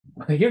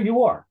Here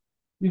you are.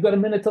 You've got a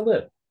minute to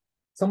live.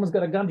 Someone's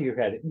got a gun to your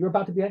head. You're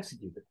about to be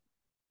executed.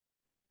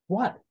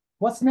 What?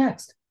 What's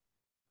next?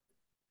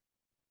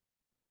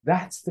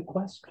 That's the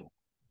question.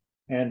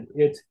 And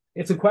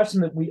it's a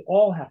question that we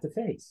all have to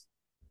face.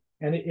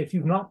 And if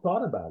you've not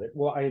thought about it,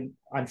 well,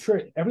 I'm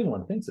sure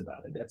everyone thinks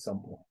about it at some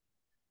point.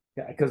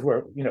 Yeah, because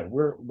we're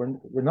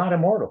not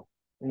immortal.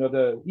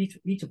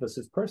 Each of us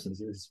as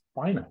persons is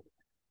finite.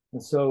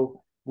 And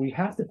so we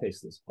have to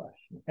face this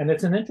question. And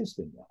it's an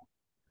interesting one.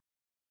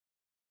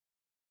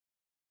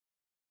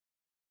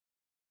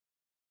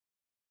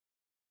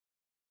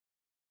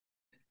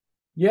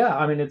 Yeah,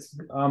 I mean,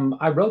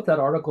 I wrote that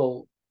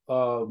article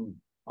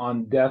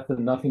on death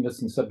and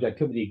nothingness and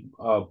subjectivity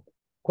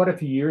quite a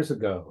few years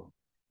ago.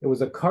 It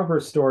was a cover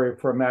story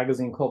for a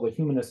magazine called the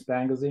Humanist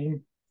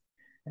Magazine,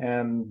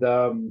 and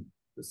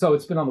so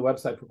it's been on the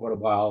website for quite a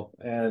while.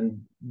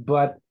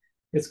 But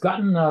it's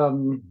gotten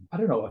I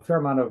don't know, a fair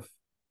amount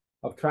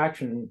of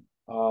traction.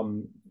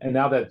 And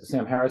now that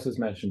Sam Harris has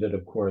mentioned it,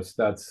 of course,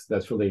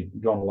 that's really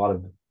drawn a lot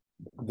of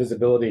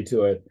visibility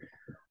to it.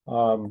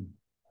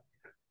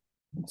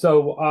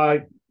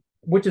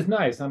 Which is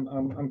nice.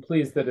 I'm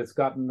pleased that it's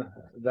gotten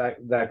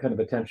that kind of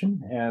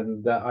attention,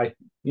 and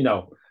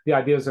the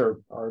ideas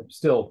are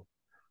still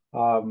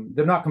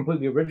they're not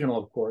completely original,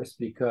 of course,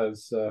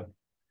 because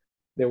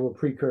there were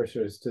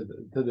precursors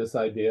to this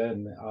idea,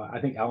 and I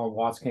think Alan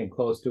Watts came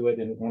close to it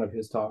in one of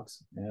his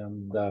talks.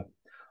 And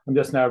I'm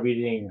just now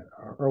reading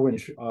Erwin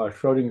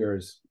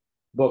Schrödinger's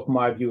book,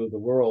 My View of the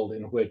World,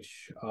 in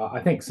which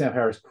I think Sam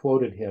Harris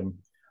quoted him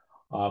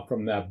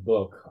from that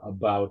book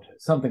about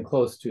something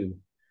close to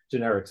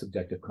generic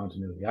subjective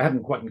continuity. I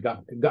haven't quite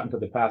gotten to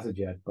the passage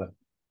yet, but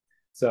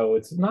so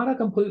it's not a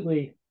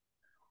completely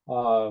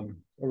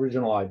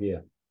original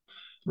idea.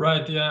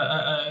 Right.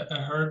 Yeah, I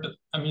heard.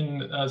 I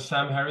mean,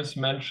 Sam Harris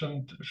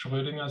mentioned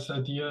Schrödinger's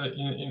idea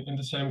in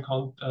the same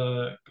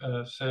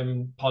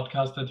same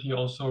podcast that he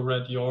also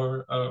read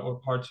your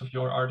or parts of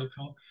your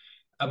article.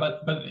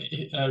 But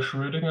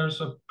Schrödinger's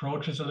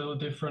approach is a little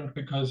different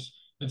because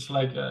it's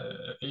like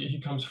he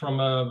comes from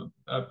a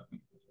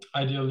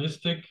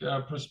idealistic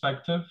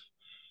perspective.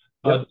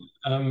 But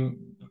yep.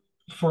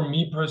 For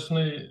me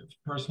personally,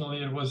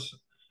 it was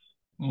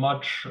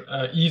much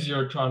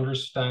easier to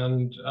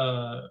understand,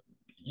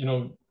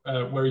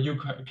 where you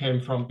came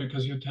from,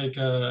 because you take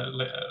a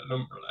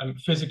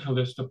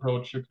physicalist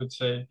approach, you could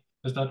say.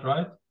 Is that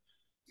right?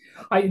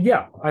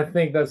 I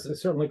think that's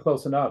certainly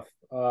close enough.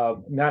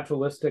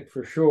 Naturalistic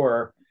for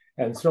sure,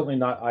 and certainly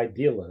not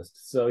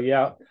idealist. So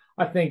yeah,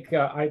 I think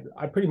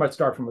I pretty much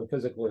start from a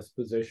physicalist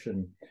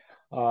position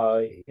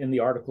in the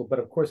article, but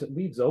of course it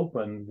leaves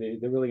open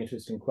the really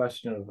interesting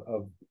question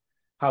of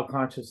how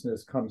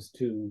consciousness comes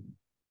to,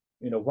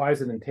 why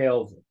is it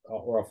entailed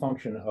or a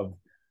function of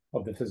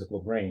the physical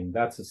brain?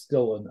 That's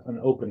still an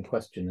open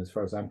question as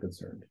far as I'm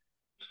concerned.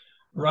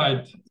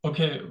 Right.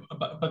 Okay.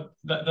 But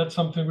that's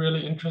something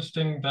really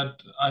interesting that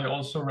I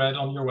also read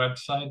on your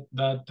website,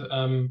 that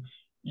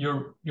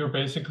you're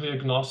basically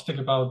agnostic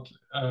about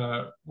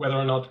whether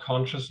or not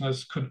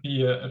consciousness could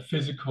be a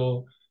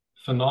physical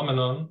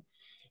phenomenon.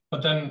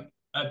 But then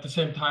at the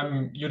same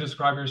time, you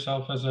describe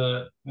yourself as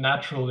a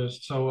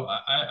naturalist. So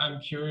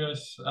I'm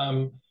curious,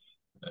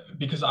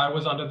 because I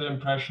was under the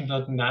impression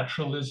that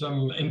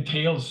naturalism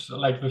entails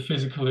like the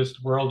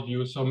physicalist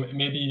worldview. So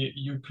maybe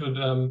you could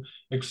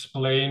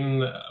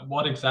explain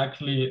what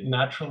exactly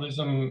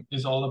naturalism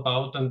is all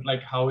about, and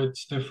like how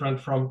it's different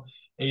from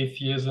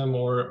atheism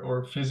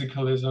or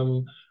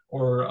physicalism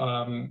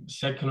or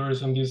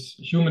secularism, this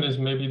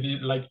humanism, maybe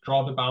like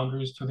draw the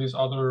boundaries to these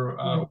other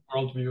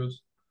worldviews.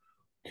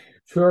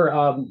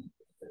 Sure.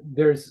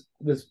 There's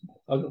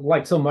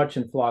like so much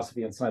in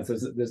philosophy and science,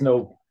 there's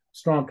no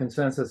strong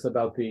consensus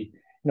about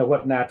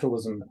what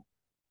naturalism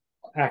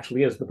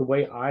actually is, but the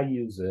way I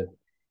use it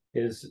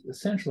is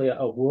essentially a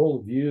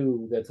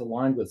worldview that's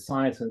aligned with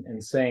science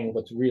and saying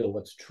what's real,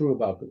 what's true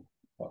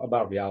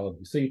about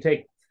reality. So you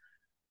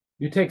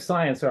take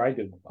science, or I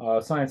do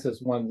science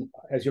as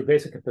your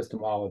basic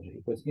epistemology,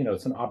 but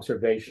it's an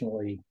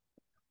observationally,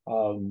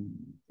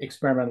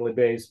 experimentally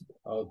based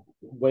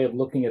way of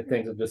looking at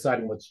things, of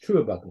deciding what's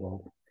true about the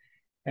world.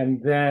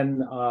 And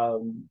then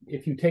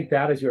if you take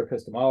that as your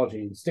epistemology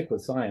and stick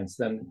with science,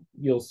 then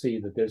you'll see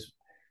that there's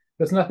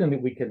nothing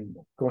that we can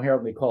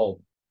coherently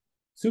call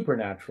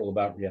supernatural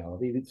about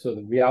reality. So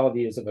the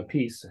reality is of a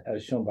piece,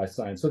 as shown by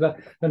science. So that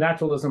the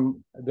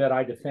naturalism that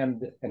I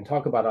defend and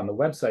talk about on the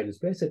website is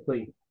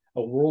basically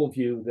a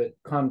worldview that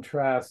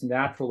contrasts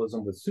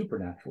naturalism with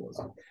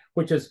supernaturalism,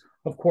 which is,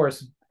 of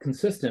course,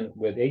 consistent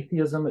with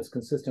atheism. It's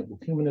consistent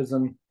with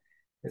humanism.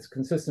 It's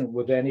consistent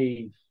with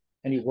any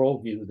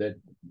worldview that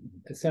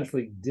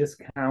essentially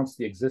discounts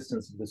the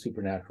existence of the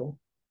supernatural,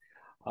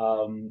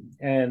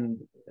 and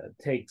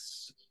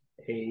takes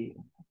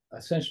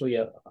essentially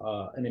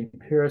an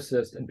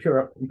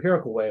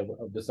empirical way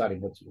of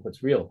deciding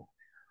what's real.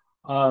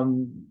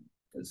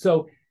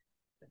 So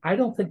I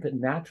don't think that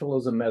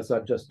naturalism, as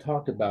I've just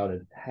talked about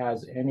it,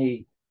 has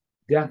any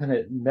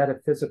definite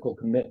metaphysical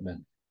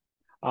commitment.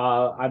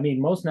 I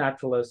mean, most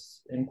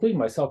naturalists, including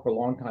myself for a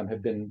long time,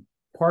 have been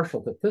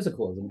partial to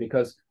physicalism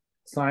because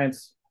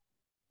science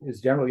is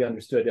generally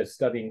understood as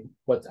studying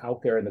what's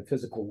out there in the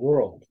physical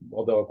world,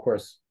 although, of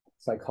course,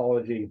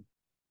 psychology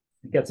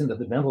gets into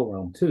the mental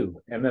realm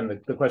too. And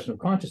then the question of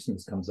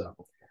consciousness comes up,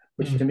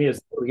 which to me is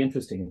a really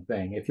interesting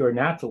thing. If you're a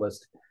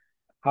naturalist,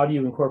 how do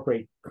you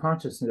incorporate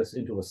consciousness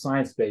into a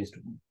science-based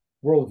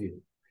worldview?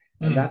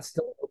 And that's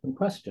still an open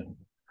question,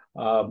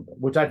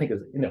 which I think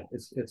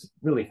is, it's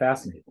really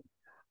fascinating.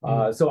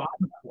 So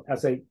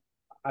as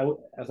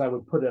I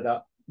would put it,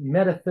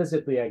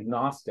 metaphysically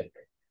agnostic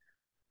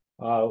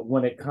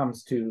when it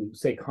comes to,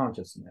 say,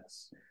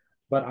 consciousness.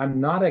 But I'm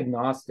not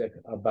agnostic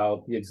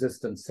about the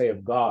existence, say,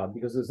 of God,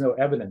 because there's no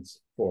evidence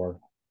for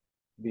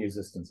the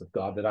existence of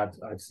God that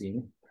I've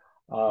seen,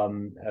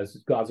 as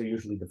gods are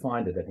usually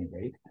defined at any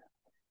rate.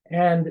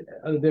 And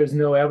there's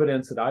no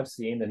evidence that I've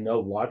seen and no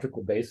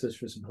logical basis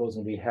for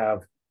supposing we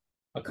have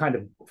a kind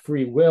of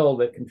free will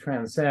that can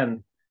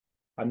transcend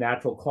a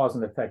natural cause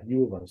and effect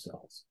view of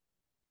ourselves.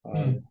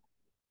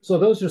 So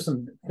those are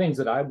some things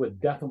that I would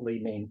definitely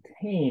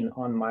maintain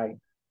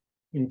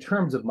in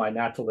terms of my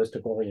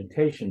naturalistic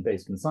orientation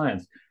based in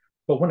science.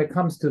 But when it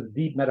comes to the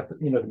deep,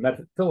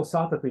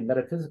 philosophically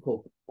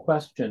metaphysical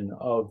question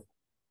of,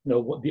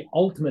 what the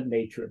ultimate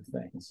nature of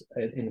things,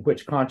 in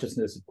which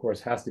consciousness, of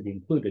course, has to be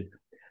included,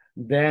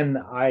 then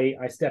I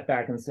step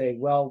back and say,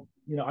 well,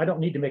 I don't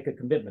need to make a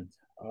commitment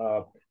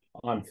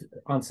on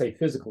say,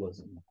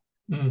 physicalism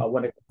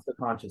when it comes to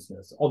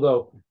consciousness.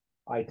 Although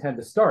I tend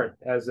to start,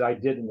 as I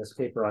did in this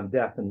paper on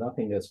death and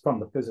nothingness, from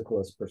the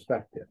physicalist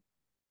perspective.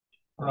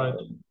 Right.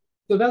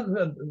 So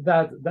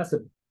that's a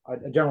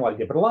general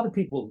idea. But a lot of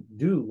people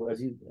do,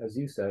 as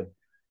you said,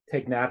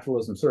 take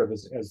naturalism sort of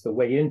as the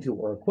way into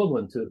or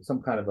equivalent to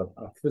some kind of a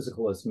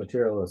physicalist,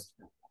 materialist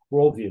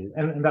worldview.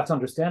 And that's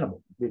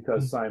understandable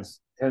because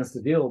science tends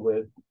to deal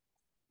with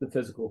the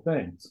physical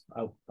things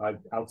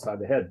outside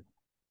the head.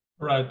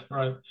 Right.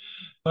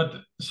 But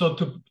so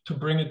to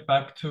bring it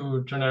back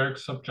to generic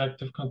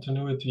subjective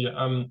continuity,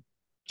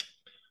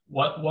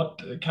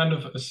 what kind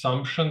of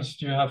assumptions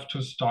do you have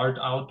to start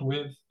out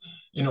with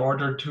in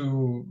order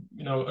to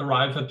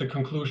arrive at the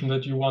conclusion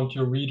that you want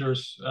your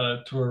readers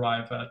to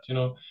arrive at?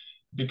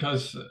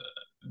 Because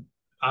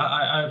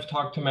I've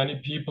talked to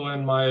many people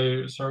in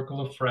my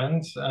circle of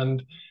friends,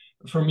 and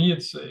for me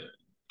it's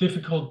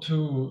difficult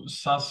to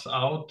suss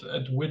out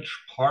at which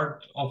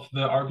part of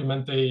the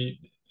argument they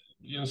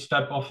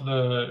step off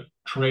the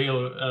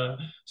trail,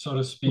 so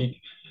to speak.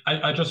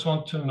 I just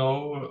want to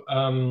know,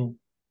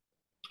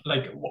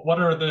 what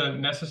are the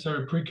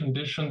necessary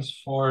preconditions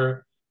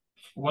for,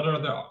 what are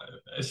the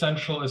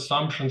essential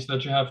assumptions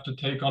that you have to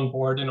take on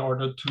board in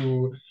order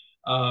to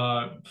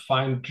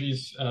find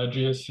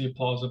GSC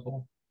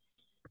plausible?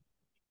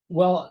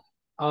 Well,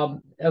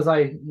 as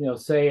I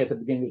say at the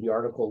beginning of the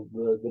article,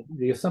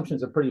 the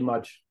assumptions are pretty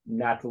much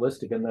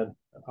naturalistic in that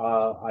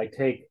I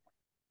take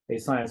a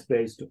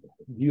science-based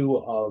view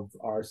of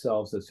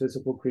ourselves as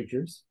physical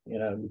creatures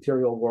in a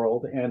material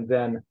world, and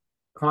then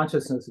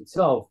consciousness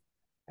itself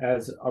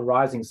as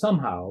arising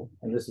somehow,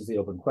 and this is the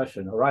open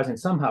question, arising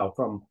somehow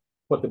from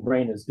what the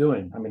brain is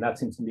doing. I mean, that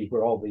seems to be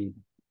where all the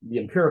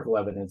empirical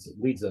evidence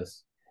leads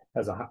us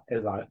as a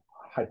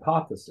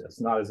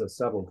hypothesis, not as a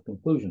settled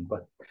conclusion.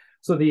 But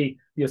so the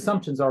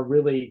assumptions are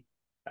really,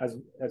 as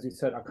you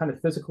said, a kind of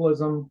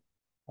physicalism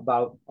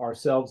about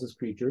ourselves as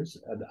creatures,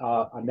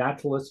 a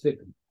naturalistic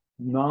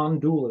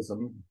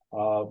non-dualism.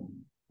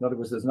 In other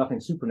words, there's nothing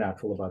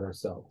supernatural about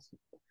ourselves.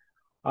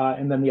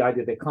 And then the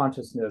idea that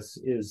consciousness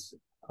is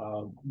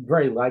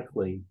very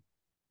likely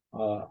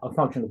a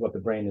function of what the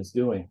brain is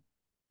doing.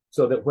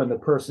 So that when the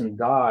person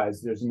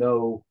dies, there's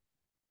no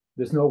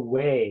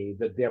way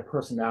that their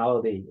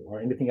personality or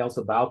anything else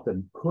about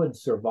them could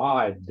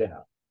survive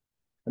death.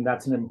 And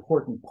that's an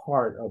important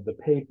part of the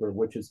paper,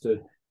 which is to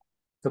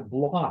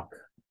block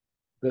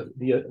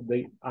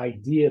the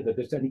idea that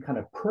there's any kind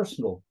of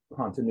personal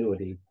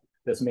continuity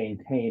that's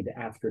maintained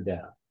after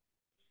death.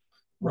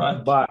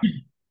 Right. But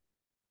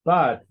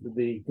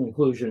the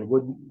conclusion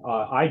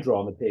I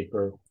draw in the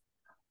paper,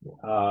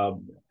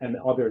 and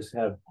others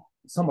have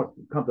somewhat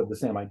come to the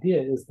same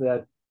idea, is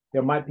that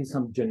there might be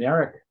some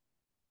generic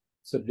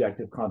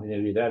subjective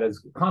continuity, that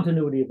is,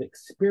 continuity of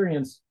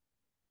experience.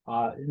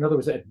 In other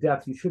words, at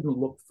death, you shouldn't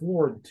look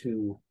forward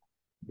to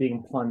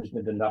being plunged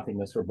into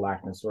nothingness or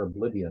blackness or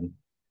oblivion.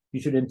 You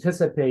should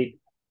anticipate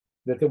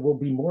that there will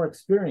be more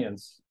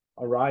experience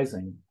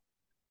arising,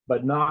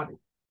 but not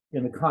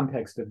in the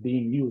context of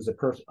being you as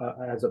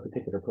a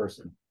particular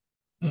person.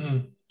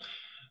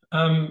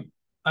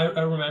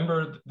 I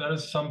remember that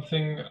is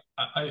something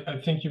I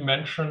think you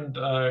mentioned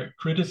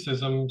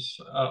criticisms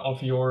of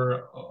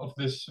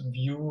this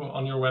view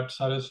on your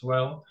website as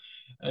well,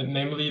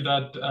 namely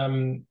that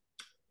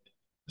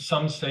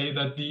some say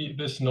that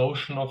this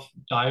notion of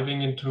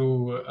diving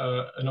into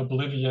an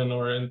oblivion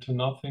or into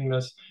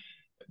nothingness,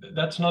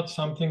 that's not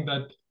something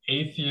that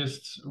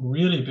atheists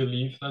really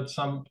believe. That's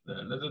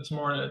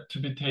more to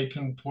be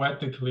taken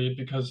poetically,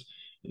 because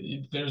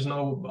there's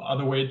no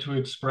other way to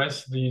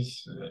express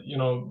these,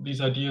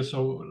 these ideas.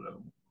 So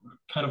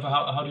kind of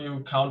how do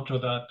you counter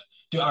that?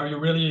 Are you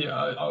really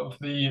of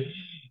the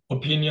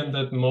opinion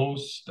that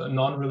most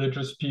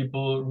non-religious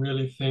people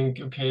really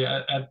think, okay,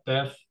 at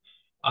death,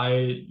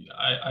 I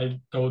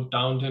go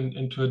down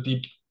into a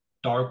deep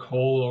dark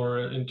hole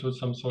or into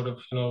some sort of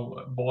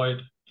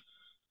void,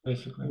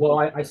 basically? Well,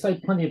 I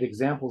cite plenty of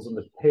examples in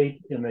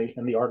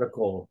the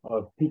article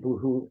of people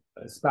who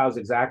espouse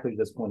exactly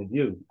this point of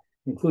view,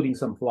 including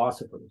some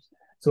philosophers.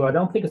 So I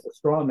don't think it's a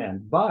straw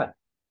man, but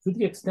to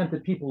the extent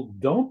that people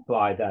don't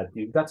buy that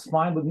view, that's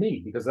fine with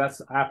me, because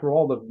that's, after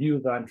all, the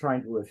view that I'm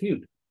trying to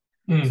refute.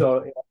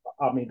 So,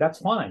 I mean, that's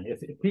fine.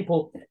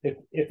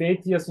 If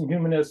atheists and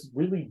humanists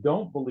really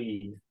don't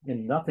believe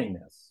in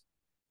nothingness,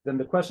 then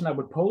the question I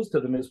would pose to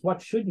them is,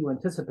 what should you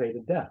anticipate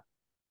at death?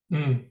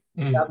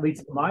 That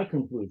leads to my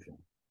conclusion,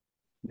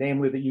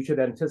 namely that you should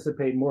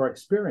anticipate more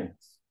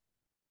experience.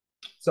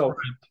 So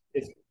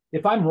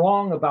if I'm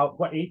wrong about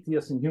what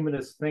atheists and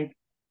humanists think,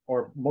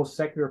 or most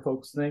secular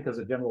folks think as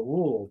a general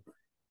rule,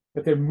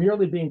 if they're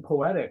merely being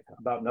poetic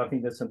about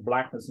nothingness and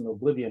blackness and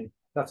oblivion,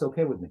 that's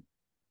okay with me.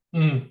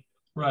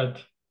 Right.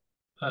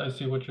 I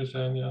see what you're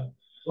saying, yeah.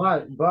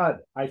 But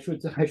I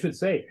should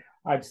say,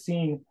 I've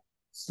seen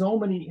so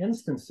many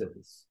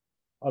instances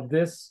of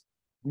this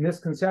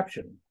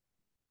misconception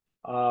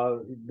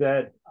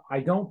that I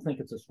don't think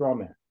it's a straw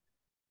man.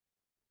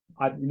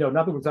 In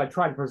other words, I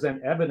try to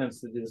present evidence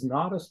that is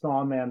not a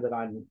straw man that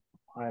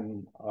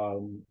I'm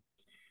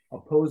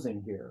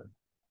opposing here,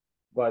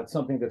 but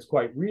something that's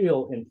quite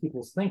real in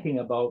people's thinking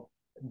about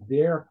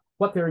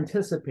what they're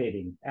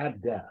anticipating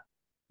at death.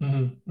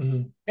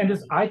 And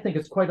I think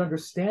it's quite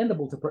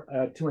understandable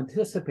to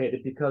anticipate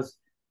it, because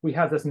we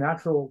have this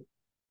natural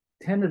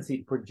tendency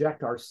to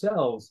project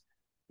ourselves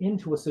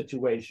into a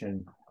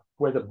situation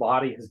where the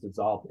body has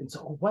dissolved. And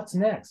so what's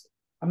next?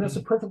 I mean, it's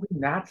a perfectly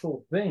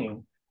natural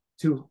thing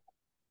to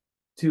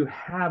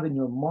have in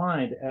your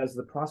mind as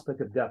the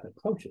prospect of death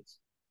approaches.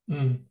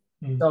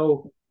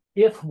 So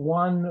if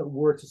one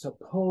were to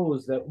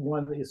suppose that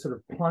one is sort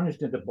of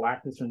plunged into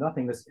blackness or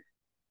nothingness,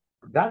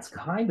 that's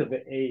kind of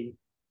a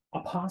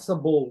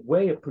possible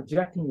way of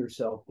projecting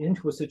yourself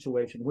into a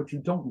situation which you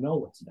don't know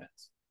what's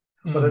next.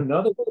 But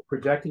another way of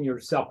projecting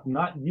yourself,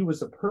 not you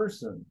as a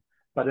person,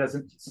 but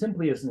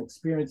simply as an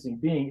experiencing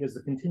being, is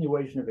the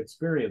continuation of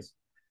experience.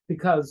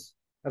 Because,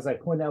 as I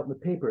point out in the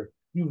paper,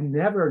 you've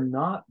never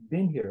not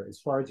been here as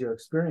far as your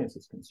experience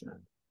is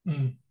concerned.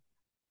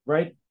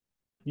 Right?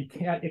 You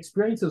can't,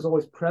 experience is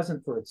always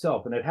present for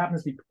itself, and it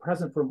happens to be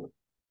present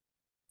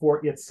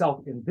for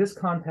itself in this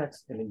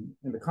context and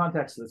in the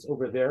context that's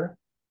over there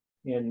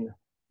in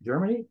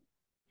Germany.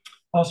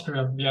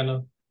 Austria,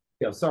 Vienna.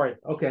 Yeah, sorry.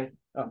 Okay.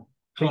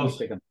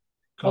 Close.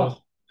 Close.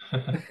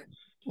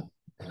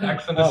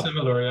 Accent is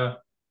similar, yeah.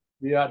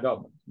 Yeah,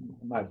 no,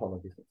 my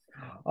apologies.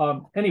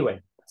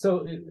 Anyway,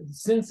 so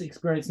since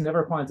experience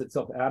never finds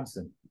itself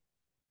absent,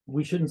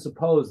 we shouldn't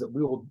suppose that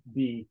we will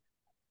be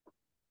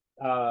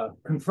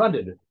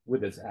confronted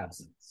with its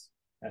absence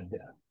at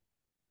death,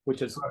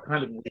 which is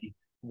kind of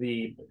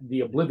the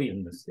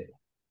oblivion state.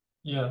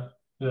 Yeah,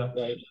 yeah.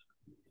 Right.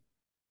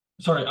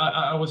 Sorry,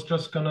 I was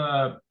just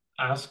gonna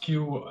ask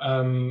you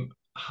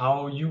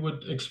how you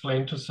would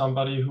explain to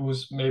somebody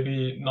who's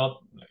maybe not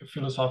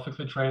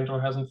philosophically trained or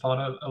hasn't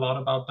thought a lot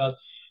about that,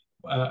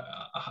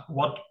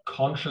 what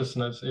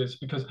consciousness is,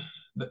 because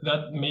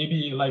that may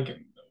be like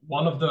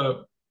one of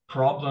the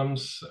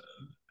problems,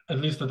 at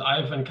least that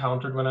I've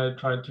encountered when I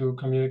try to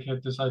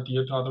communicate this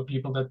idea to other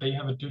people, that they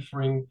have a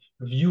differing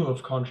view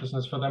of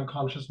consciousness. For them,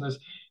 consciousness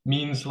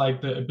means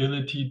like the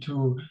ability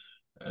to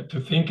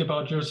think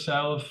about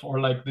yourself, or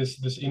like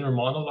this inner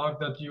monologue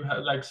that you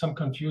have. Like some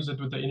confuse it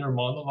with the inner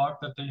monologue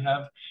that they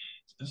have.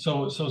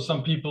 So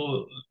some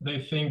people,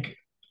 they think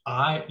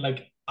I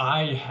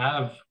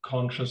have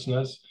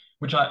consciousness,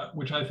 which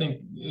I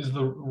think is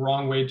the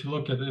wrong way to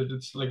look at it.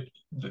 It's like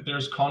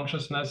there's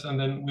consciousness, and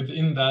then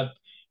within that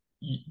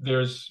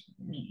there's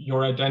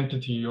your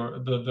identity, or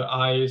the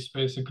I is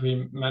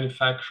basically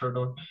manufactured.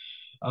 Or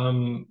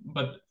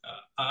but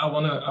I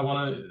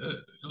wanna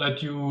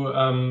let you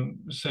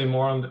say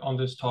more on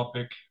this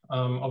topic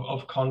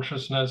of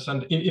consciousness,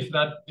 and if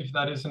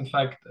that is in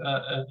fact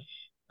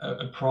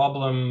a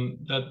problem,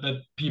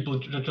 that people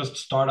just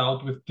start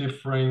out with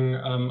differing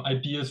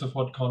ideas of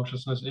what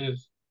consciousness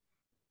is.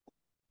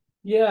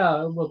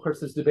 Yeah, well, of course,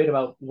 there's debate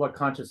about what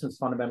consciousness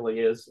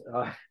fundamentally is.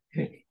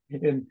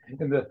 In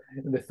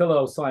the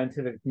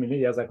philo-scientific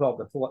community, as I call it,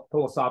 the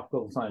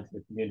philosophical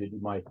scientific community,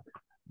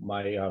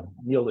 my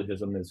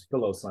neologism is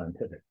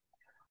philo-scientific,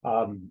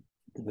 to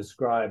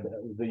describe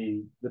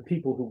the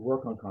people who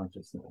work on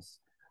consciousness.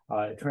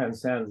 It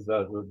transcends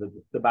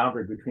the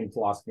boundary between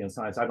philosophy and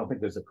science. I don't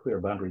think there's a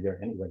clear boundary there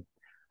anyway.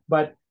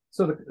 But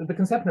so the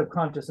conception of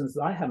consciousness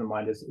that I have in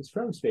mind is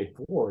fairly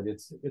straightforward.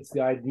 It's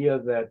the idea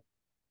that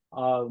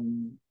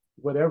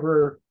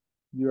whatever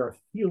you're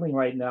feeling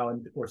right now,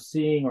 or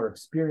seeing or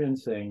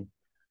experiencing,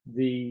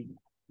 the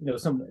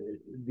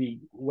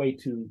way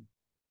to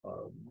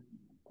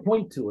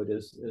point to it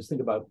is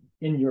think about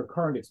in your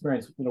current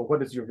experience,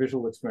 what is your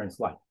visual experience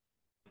like?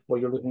 Well,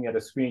 you're looking at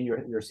a screen,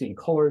 you're seeing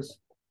colors,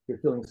 you're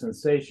feeling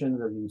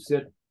sensations as you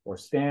sit or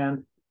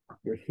stand,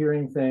 you're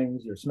hearing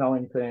things, you're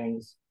smelling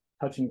things,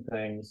 touching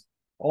things.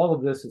 All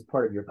of this is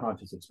part of your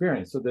conscious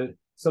experience.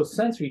 So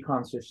sensory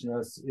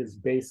consciousness is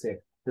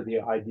basic to the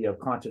idea of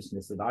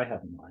consciousness that I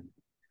have in mind.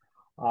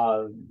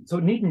 So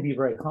it needn't be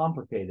very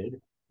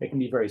complicated. It can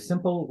be very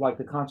simple, like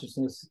the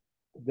consciousness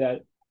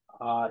that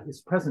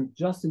is present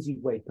just as you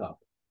wake up.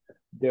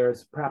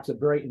 There's perhaps a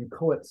very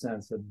inchoate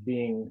sense of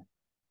being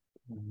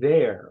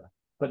there,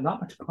 but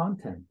not much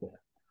content there.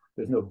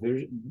 There's no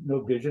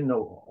vision,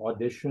 no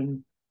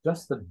audition,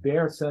 just the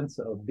bare sense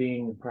of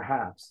being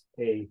perhaps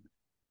a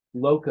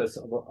locus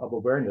of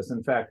awareness.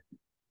 In fact,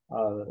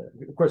 of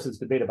course, there's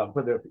debate about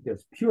whether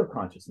there's pure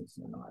consciousness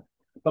or not.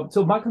 But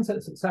so my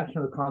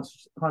conception of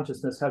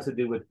consciousness has to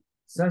do with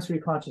sensory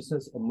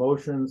consciousness,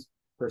 emotions,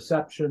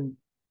 perception.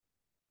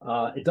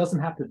 It doesn't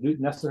have to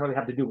necessarily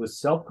have to do with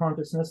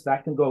self-consciousness.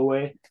 That can go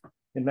away.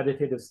 In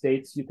meditative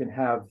states, you can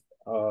have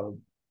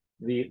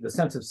the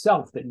sense of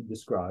self that you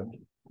described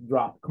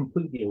drop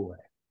completely away.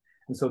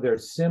 And so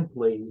there's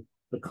simply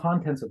the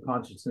contents of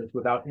consciousness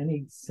without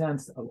any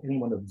sense of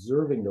anyone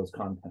observing those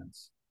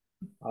contents.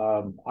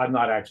 I've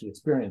not actually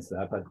experienced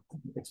that, but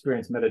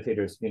experienced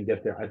meditators can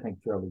get there, I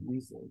think, fairly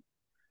easily.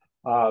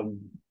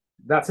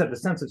 That said, the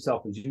sense of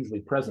self is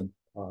usually present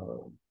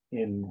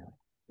in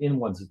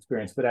one's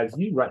experience. But as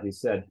you rightly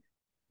said,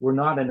 we're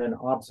not in an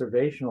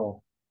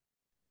observational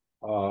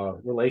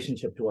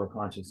relationship to our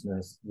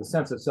consciousness. The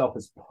sense of self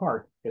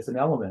is an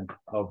element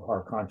of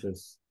our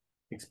conscious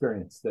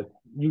experience that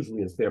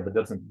usually is there, but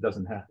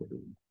doesn't have to be.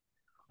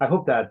 I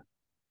hope that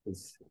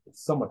is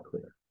somewhat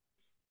clear.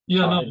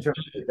 Yeah, no,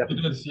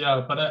 it is,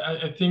 yeah. But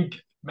I think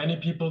many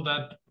people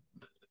that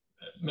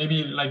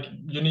maybe like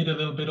you need a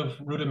little bit of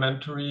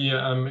rudimentary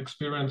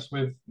experience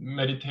with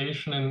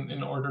meditation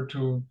in order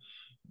to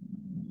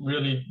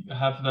really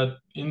have that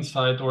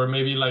insight, or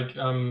maybe like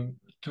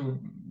to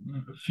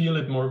feel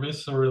it more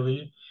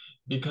viscerally,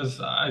 because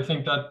I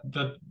think that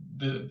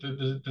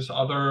this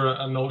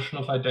other notion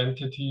of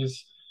identity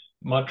is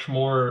much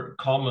more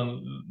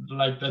common.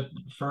 Like that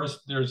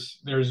first there's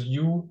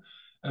you,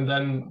 and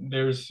then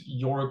there's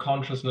your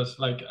consciousness.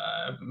 Like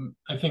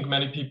I think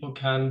many people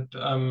can't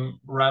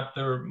wrap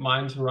their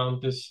minds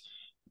around this,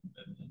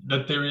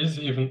 that there is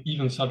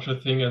even such a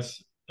thing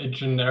as a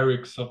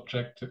generic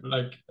subjective,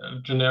 like a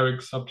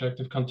generic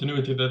subjective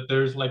continuity, that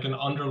there's like an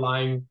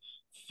underlying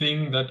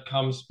thing that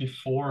comes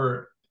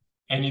before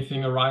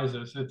anything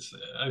arises.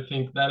 I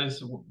think that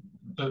is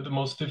the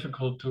most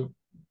difficult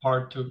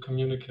part to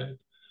communicate.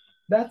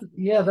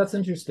 That's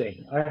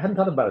interesting. I hadn't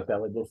thought about it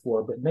that way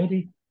before, but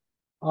maybe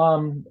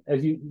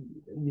as you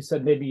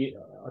said, maybe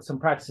some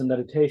practice in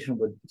meditation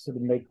would sort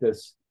of make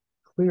this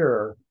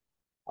clearer.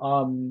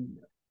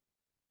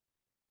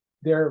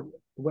 The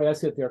way I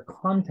see it, their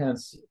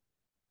contents,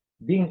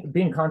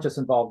 being conscious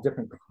involve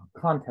different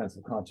contents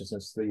of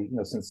consciousness, the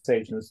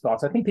sensations,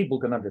 thoughts. I think people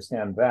can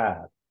understand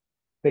that.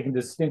 They can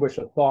distinguish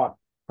a thought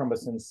from a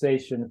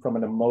sensation, from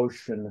an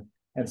emotion,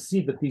 and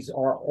see that these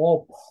are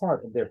all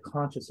part of their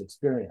conscious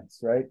experience,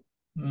 right?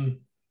 Mm.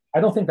 I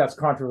don't think that's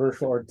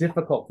controversial or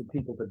difficult for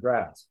people to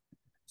grasp.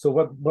 So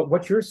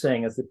what you're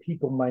saying is that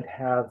people might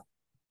have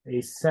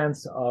a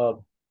sense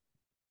of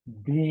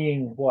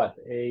being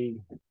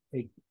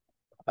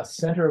a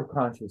center of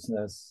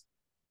consciousness,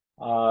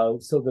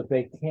 so that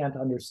they can't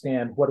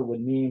understand what it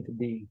would mean to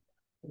be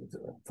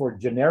for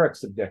generic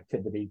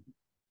subjectivity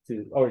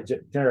or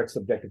generic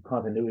subjective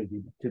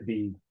continuity to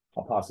be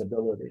a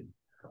possibility.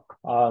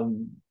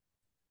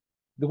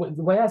 The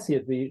way I see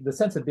it, the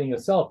sense of being a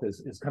self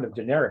is kind of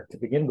generic to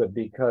begin with,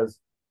 because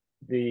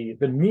the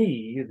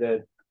me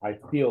that I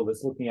feel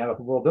that's looking out at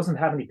the world doesn't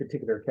have any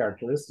particular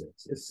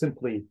characteristics. It's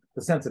simply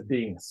the sense of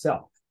being a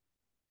self.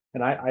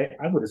 And I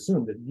would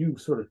assume that you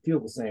sort of feel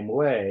the same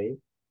way,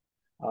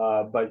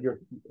 but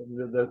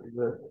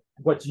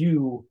what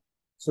you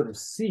sort of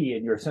see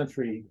in your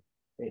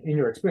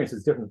experience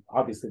is different,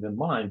 obviously, than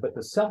mine. But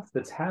the self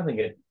that's having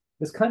it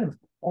is kind of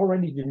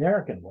already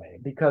generic in a way,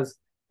 because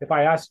if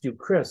I asked you,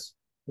 Chris,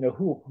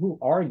 who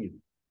are you?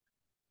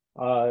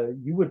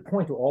 You would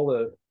point to all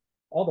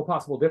the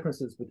possible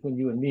differences between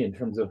you and me in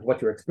terms of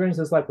what your experience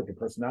is like, what your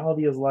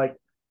personality is like.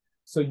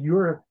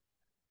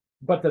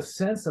 But the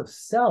sense of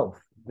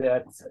self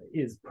that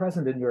is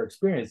present in your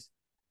experience,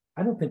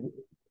 I don't think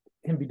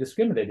can be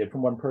discriminated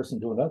from one person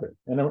to another.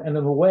 And in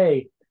a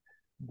way,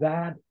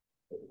 that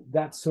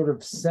sort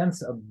of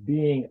sense of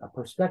being a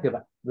perspective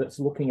that's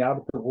looking out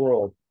at the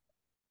world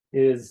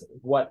is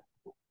what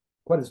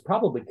is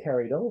probably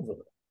carried over,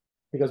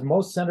 because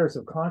most centers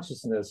of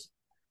consciousness,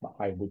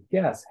 I would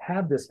guess,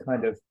 have this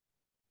kind of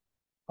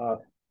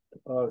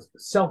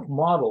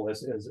self-model,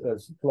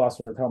 as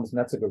philosopher Thomas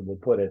Metziger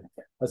would put it,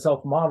 a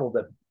self-model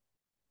that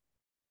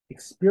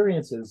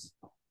experiences,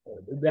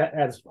 that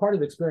as part of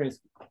the experience,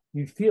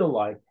 you feel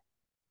like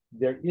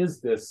there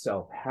is this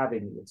self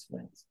having the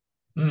experience.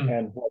 Mm.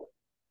 And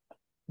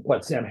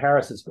what Sam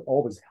Harris is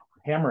always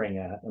hammering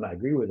at, and I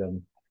agree with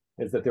him,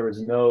 is that there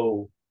is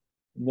no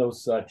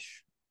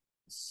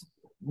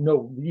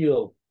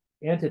real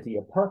entity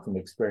apart from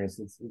experience,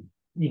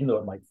 even though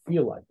it might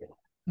feel like it.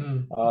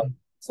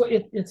 So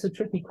it's a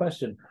tricky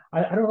question.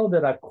 I don't know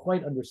that I've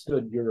quite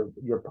understood your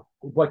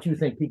what you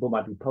think people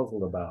might be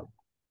puzzled about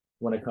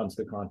when it comes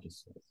to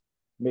consciousness.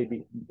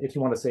 Maybe if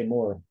you want to say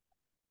more,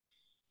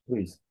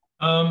 please.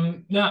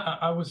 Yeah,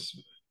 I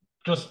was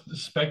just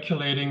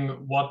speculating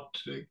what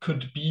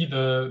could be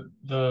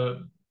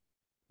the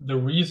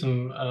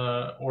reason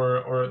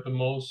or the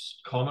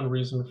most common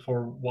reason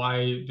for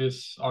why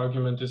this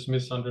argument is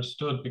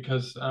misunderstood,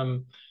 because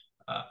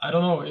I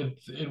don't know,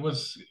 it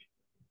was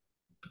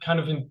kind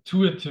of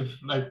intuitive,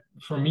 like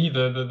for me,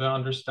 the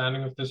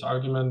understanding of this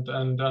argument.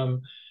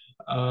 And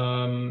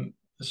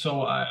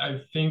so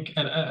I think,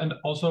 and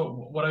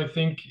also what I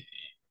think,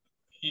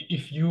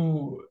 if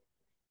you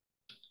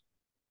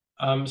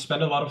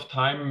spend a lot of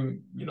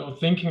time,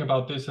 thinking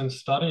about this and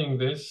studying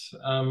this.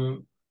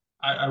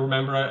 I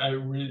remember I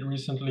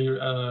recently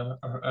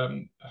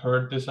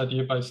heard this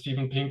idea by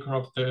Steven Pinker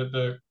of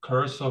the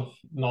curse of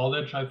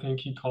knowledge, I think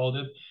he called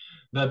it,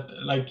 that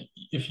like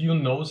if you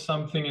know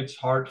something, it's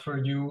hard for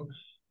you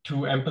to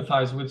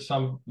empathize with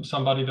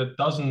somebody that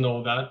doesn't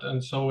know that,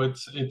 and so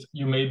it's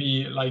you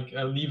maybe like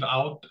leave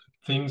out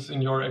things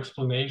in your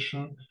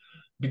explanation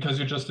because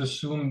you just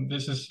assume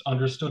this is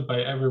understood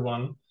by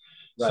everyone.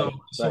 Right,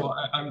 So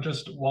right. I'm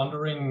just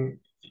wondering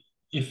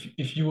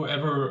if you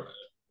ever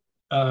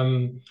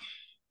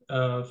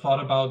thought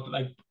about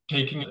like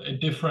taking a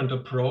different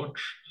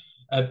approach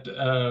at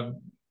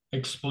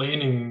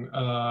explaining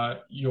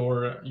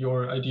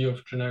your idea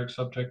of generic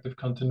subjective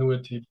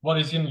continuity. What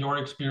is in your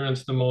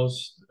experience the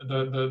most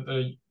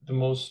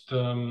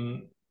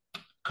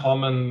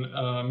common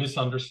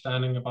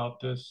misunderstanding about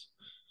this?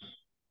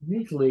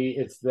 Usually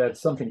it's that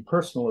something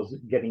personal is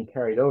getting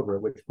carried over,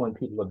 at which point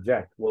people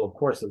object. Well, of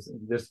course,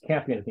 this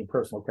can't be anything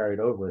personal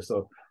carried over,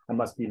 so I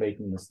must be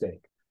making a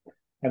mistake.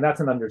 And that's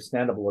an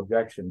understandable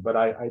objection, but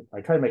I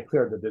try to make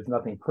clear that there's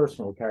nothing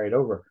personal carried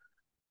over.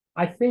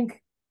 I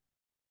think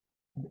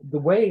the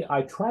way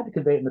I try to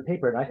convey it in the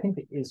paper, and I think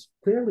is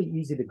fairly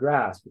easy to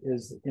grasp,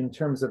 is in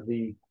terms of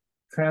the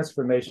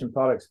transformation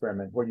thought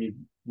experiment, where you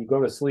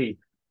go to sleep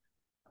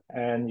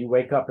and you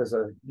wake up as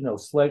a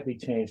slightly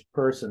changed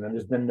person, and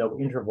there's been no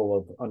interval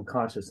of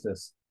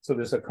unconsciousness. So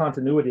there's a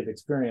continuity of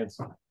experience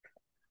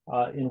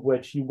in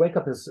which you wake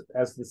up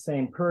as the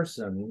same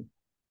person,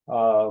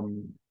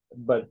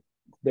 but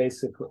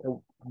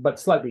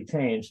slightly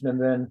changed.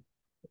 And then,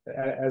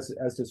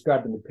 as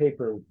described in the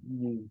paper,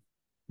 you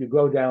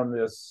go down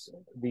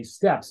these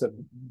steps of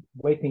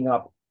waking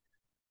up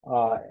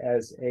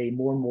as a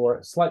more and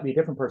more slightly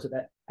different person.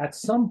 At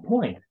some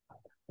point,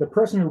 the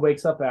person who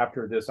wakes up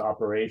after this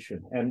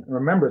operation, and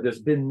remember, there's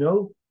been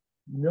no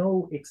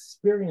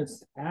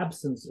experienced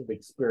absence of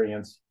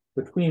experience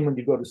between when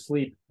you go to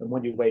sleep and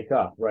when you wake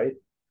up, right?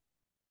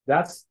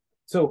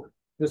 So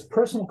this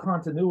personal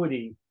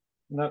continuity,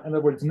 in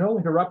other words, no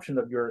interruption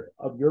of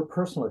your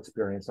personal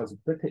experience as a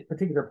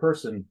particular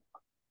person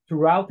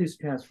throughout these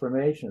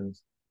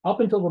transformations, up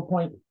until the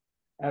point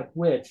at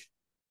which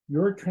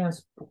you're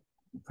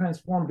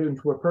transformed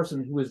into a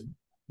person who is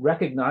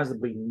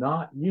recognizably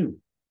not you.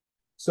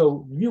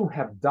 So you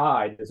have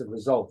died as a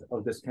result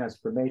of this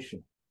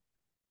transformation.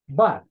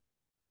 But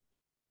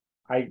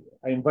I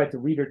invite the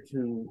reader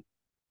to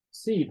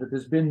see that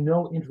there's been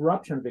no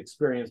interruption of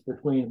experience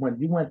between when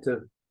you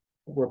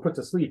were put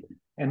to sleep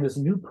and this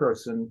new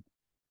person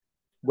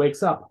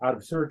wakes up out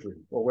of surgery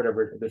or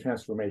whatever the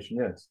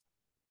transformation is.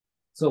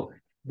 So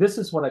this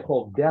is what I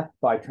call death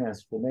by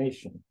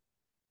transformation.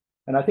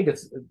 And I think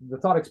it's the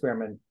thought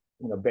experiment,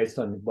 based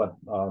on what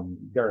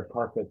Derek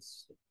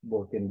Parfit's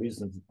work in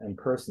Reasons and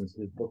Persons,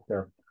 his book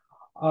there,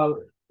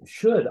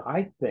 should,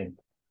 I think,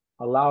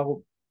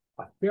 allow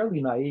a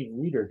fairly naive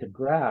reader to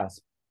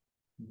grasp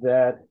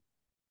that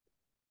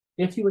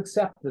if you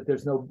accept that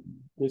there's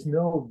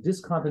no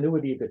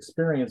discontinuity of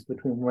experience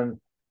between when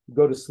you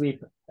go to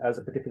sleep as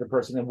a particular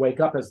person and wake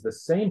up as the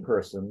same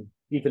person,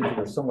 even if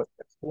you're somewhat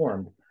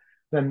transformed,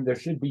 then there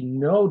should be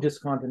no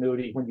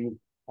discontinuity when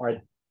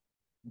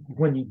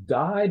you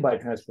die by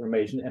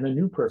transformation and a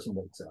new person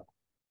wakes up.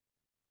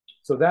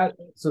 So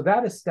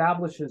that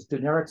establishes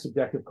generic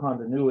subjective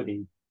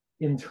continuity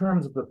in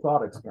terms of the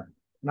thought experiment.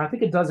 And I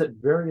think it does it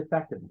very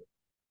effectively.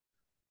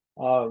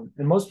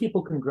 And most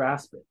people can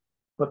grasp it.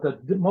 But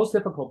the most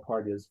difficult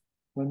part is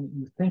when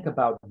you think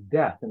about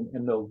death,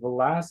 and the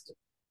last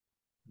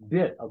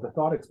bit of the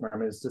thought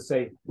experiment is to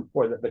say,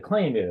 or the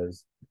claim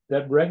is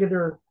that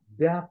regular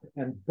death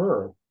and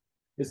birth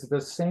is the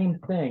same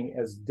thing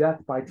as death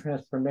by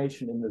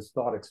transformation in this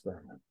thought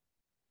experiment.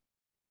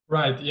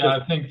 Right. Yeah,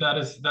 I think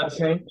that's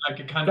okay. like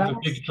a kind of a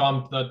big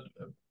jump that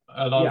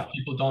a lot of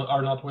people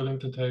are not willing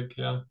to take.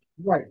 Yeah.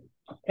 Right.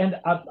 And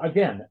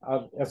again,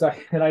 as I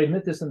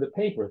admit this in the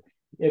paper,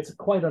 it's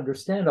quite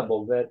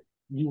understandable that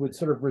you would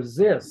sort of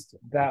resist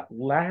that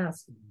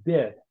last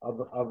bit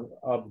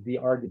of the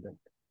argument,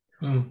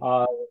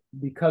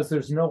 because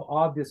there's no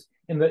obvious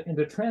in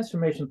the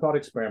transformation thought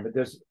experiment.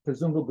 There's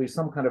presumably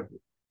some kind of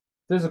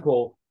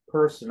physical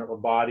person or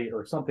body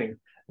or something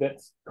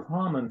that's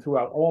common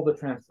throughout all the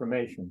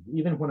transformations.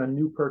 Even when a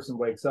new person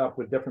wakes up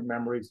with different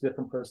memories,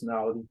 different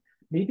personality,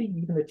 maybe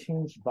even a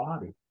changed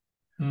body.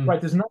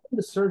 Right? There's nothing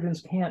the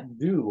surgeons can't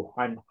do,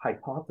 I'm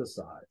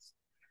hypothesized,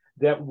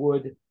 that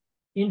would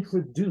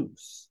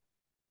introduce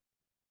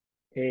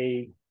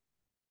a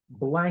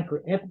blank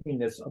or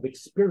emptiness of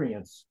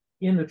experience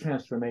in the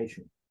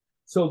transformation.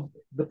 So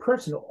the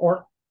person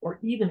or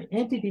even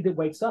entity that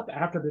wakes up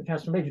after the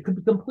transformation could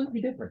be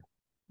completely different.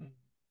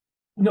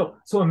 No,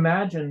 so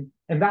imagine,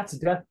 and that's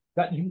death,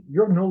 that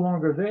you're no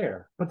longer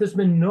there, but there's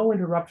been no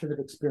interruption of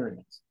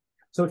experience.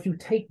 So if you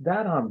take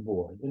that on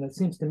board, and it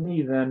seems to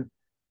me then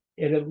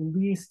it at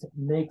least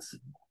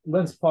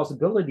lends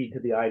possibility to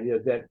the idea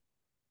that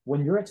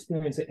when your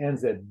experience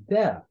ends at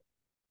death,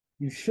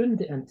 you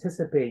shouldn't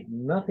anticipate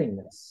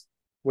nothingness,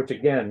 which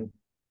again,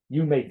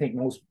 you may think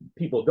most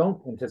people don't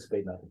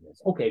anticipate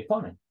nothingness. Okay,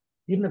 fine.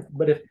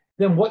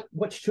 Then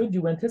what should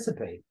you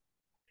anticipate?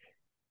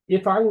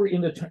 If I were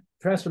in the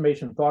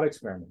transformation thought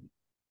experiment,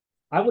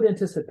 I would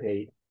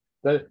anticipate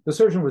the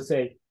surgeon would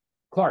say,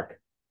 Clark,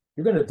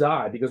 you're going to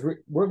die because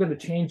we're going to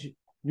change.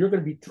 You're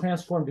going to be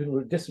transformed into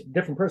a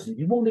different person.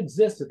 You won't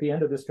exist at the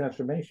end of this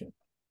transformation.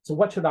 So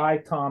what should I,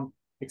 Tom,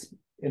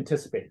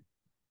 anticipate?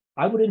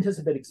 I would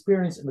anticipate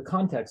experience in the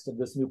context of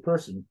this new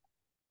person,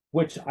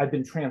 which I've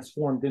been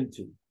transformed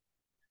into.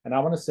 And I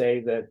want to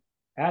say that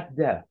at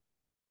death,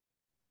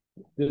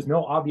 there's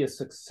no obvious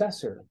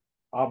successor,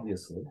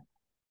 obviously.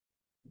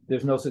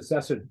 There's no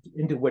successor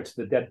into which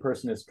the dead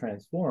person is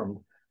transformed.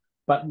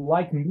 But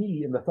like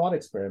me in the thought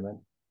experiment,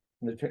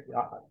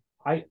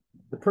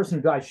 the person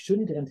who dies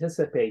shouldn't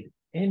anticipate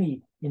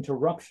any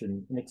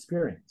interruption in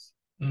experience.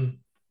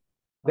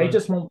 They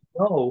just won't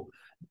know.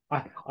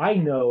 I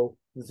know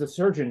the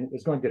surgeon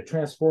is going to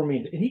transform me,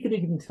 and he could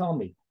even tell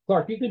me,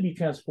 Clark, you could be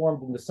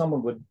transformed into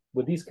someone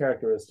with these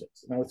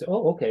characteristics. And I would say,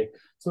 oh, okay.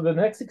 So the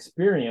next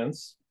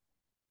experience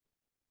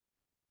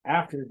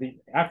after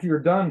you're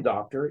done,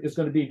 doctor, is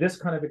going to be this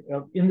kind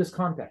of in this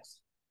context.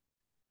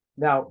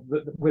 Now,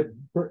 with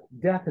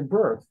death and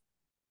birth,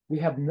 we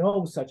have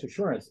no such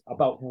assurance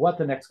about what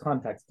the next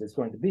context is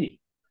going to be.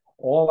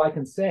 All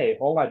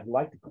I'd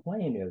like to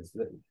claim is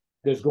that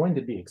there's going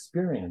to be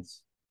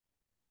experience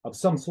of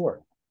some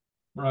sort.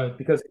 Right.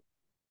 Because,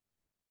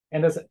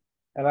 as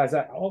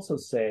I also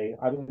say,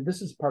 I mean,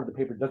 this is part of the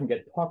paper that doesn't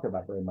get talked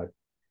about very much,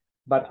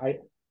 but I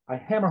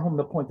hammer home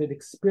the point that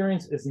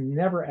experience is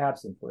never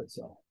absent for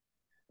itself,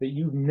 that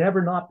you've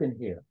never not been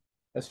here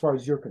as far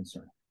as you're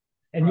concerned.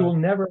 And you will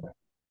never,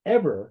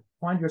 ever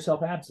find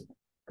yourself absent,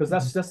 because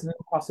that's just an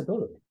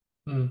impossibility.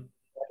 An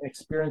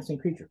experiencing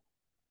creature,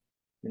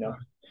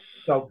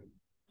 So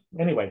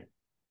anyway,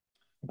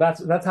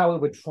 that's how I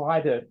would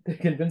try to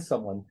convince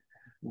someone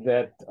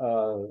that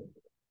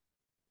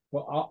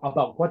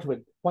about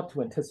what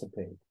to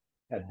anticipate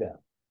at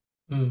death.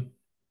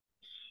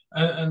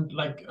 And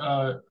like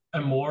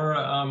a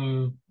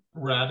more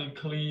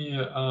radically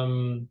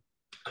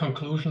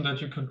conclusion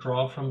that you could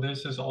draw from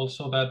this is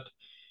also that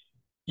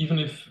even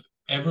if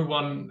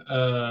everyone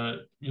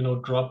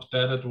dropped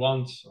dead at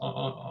once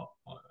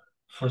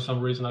for some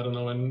reason, I don't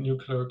know, a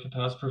nuclear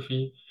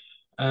catastrophe,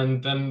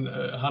 and then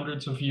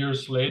hundreds of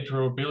years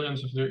later or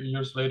billions of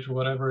years later,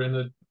 whatever, in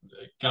a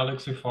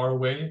galaxy far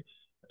away,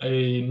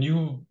 a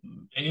new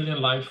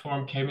alien life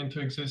form came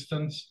into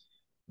existence,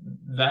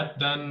 that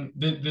then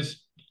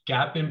this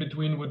gap in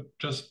between would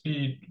just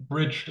be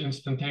bridged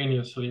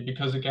instantaneously,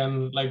 because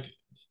again, like,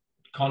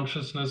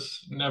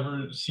 consciousness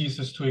never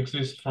ceases to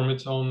exist from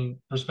its own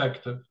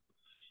perspective.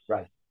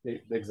 Right,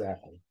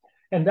 exactly.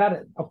 And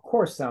that, of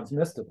course, sounds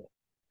mystical.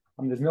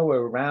 I mean, there's no way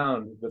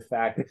around the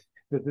fact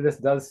that this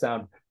does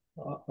sound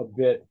a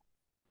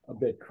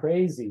bit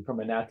crazy from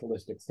a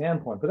naturalistic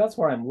standpoint, but that's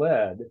where I'm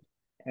led.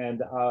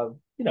 And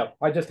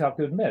I just have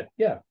to admit,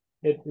 yeah,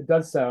 it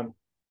does sound,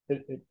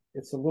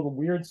 it's a little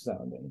weird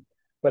sounding.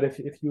 But if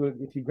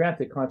you grant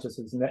that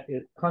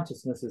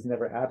consciousness is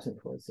never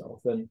absent for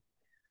itself, then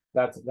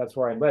that's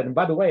where I'm led. And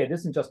by the way, it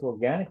isn't just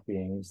organic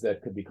beings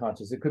that could be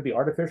conscious; it could be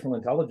artificial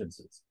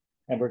intelligences.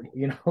 And we're,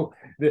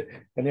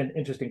 an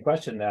interesting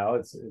question now,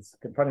 it's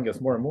confronting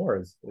us more and more,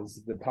 is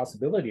the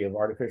possibility of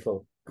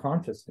artificial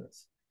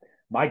consciousness.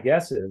 My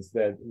guess is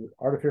that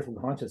artificial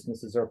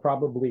consciousnesses are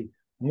probably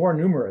more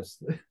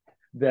numerous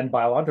than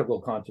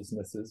biological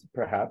consciousnesses,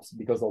 perhaps,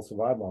 because they'll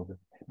survive longer.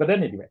 But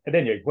at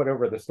any rate,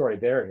 whatever the story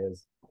there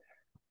is,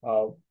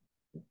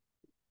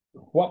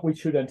 what we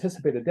should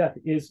anticipate at death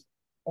is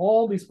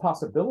all these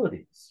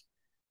possibilities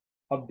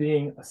of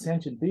being a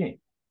sentient being.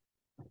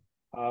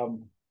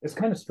 It's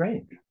kind of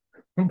strange,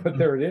 but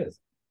there it is.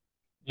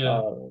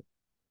 Yeah.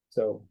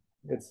 So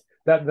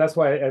that's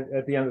why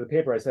at the end of the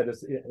paper I said,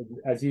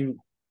 as you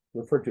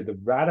referred to, the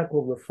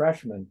radical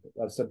refreshment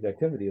of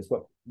subjectivity is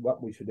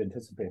what we should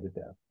anticipate at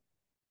death.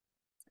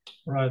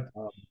 Right.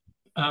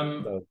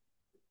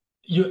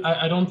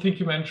 I don't think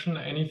you mentioned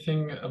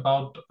anything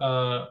about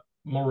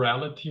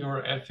morality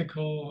or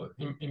ethical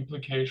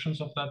implications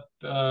of that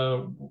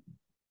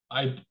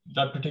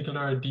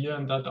particular idea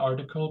in that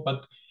article,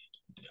 but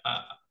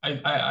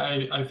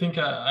I think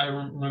I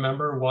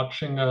remember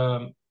watching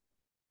a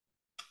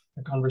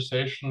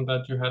conversation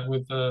that you had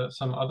with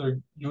some other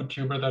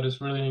YouTuber that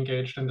is really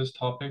engaged in this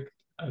topic.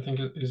 I think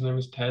his name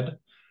is Ted.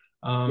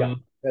 Yeah,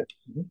 Um,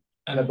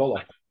 and Ebola.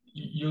 like,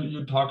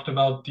 you talked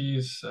about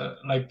these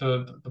like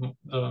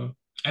the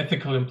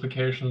ethical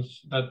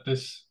implications that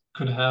this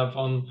could have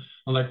on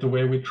like the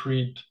way we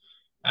treat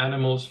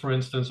animals, for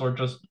instance, or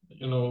just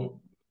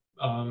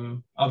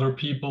other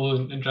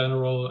people in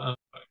general.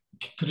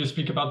 Could you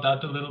speak about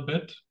that a little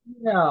bit?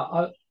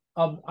 Yeah,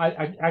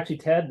 I actually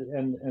Ted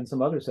and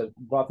some others have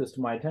brought this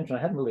to my attention. I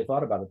hadn't really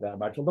thought about it that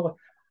much. Although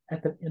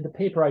in the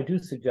paper, I do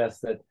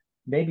suggest that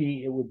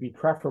maybe it would be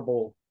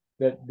preferable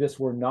that this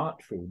were not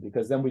true,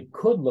 because then we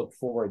could look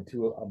forward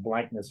to a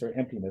blankness or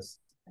emptiness.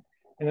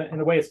 In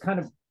a way, it's kind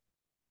of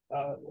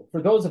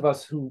for those of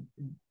us who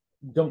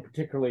don't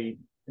particularly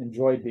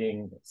enjoy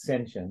being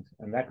sentient,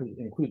 and that could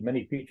include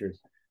many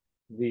features.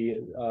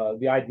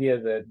 The idea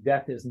that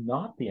death is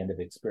not the end of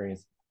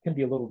experience can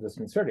be a little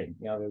disconcerting.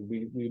 You know,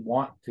 we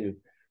want to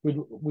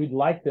we'd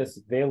like this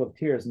veil of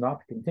tears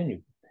not to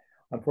continue.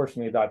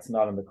 Unfortunately, that's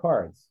not in the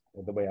cards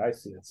the way I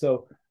see it.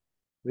 So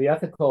the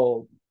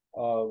ethical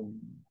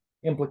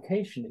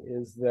implication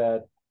is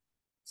that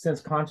since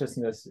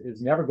consciousness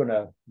is never going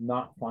to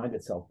not find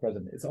itself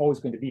present, it's always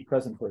going to be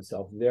present for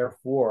itself.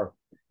 Therefore,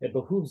 it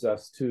behooves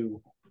us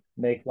to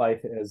make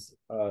life as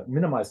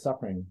minimize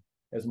suffering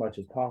as much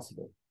as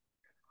possible.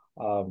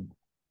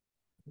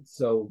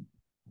 So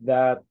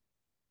that,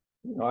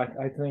 you know,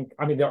 I think,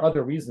 I mean, there are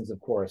other reasons, of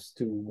course,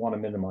 to want to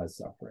minimize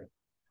suffering.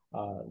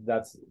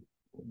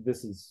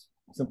 This is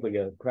simply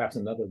perhaps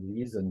another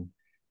reason.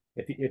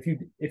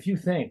 If you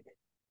think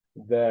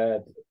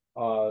that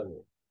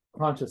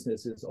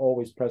consciousness is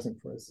always present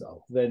for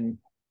itself, then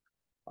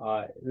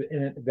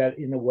that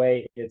in a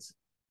way it's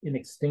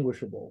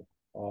inextinguishable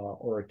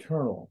or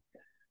eternal,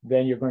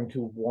 then you're going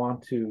to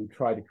want to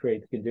try to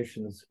create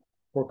conditions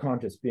for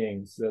conscious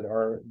beings that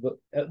are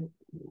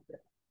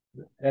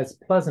as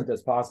pleasant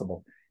as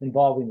possible,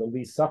 involving the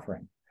least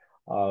suffering.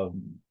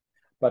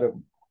 But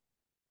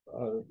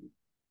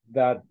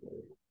that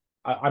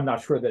I'm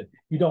not sure that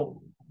you don't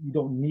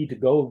need to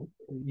go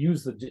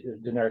use the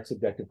generic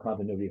subjective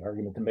continuity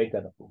argument to make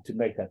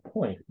that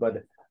point,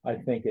 but I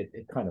think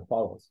it kind of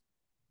follows.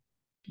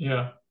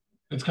 Yeah,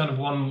 it's kind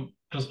of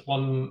just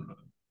one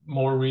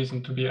more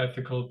reason to be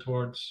ethical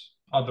towards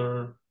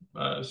other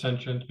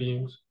sentient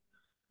beings.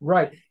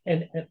 Right,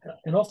 and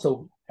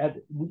also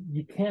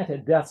you can't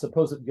at death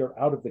suppose that you're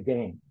out of the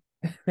game.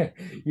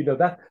 You know,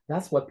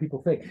 that's what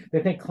people think.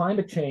 They think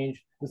climate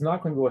change is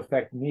not going to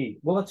affect me.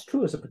 Well, that's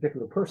true as a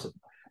particular person,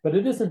 but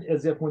it isn't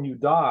as if when you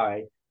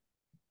die,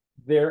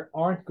 there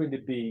aren't going to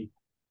be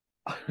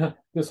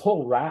this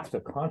whole raft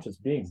of conscious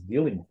beings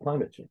dealing with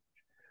climate change.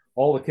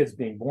 All the kids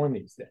being born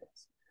these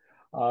days,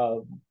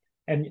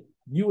 and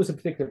you as a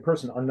particular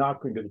person are not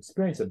going to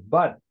experience it,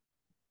 but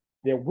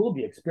there will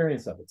be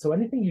experience of it. So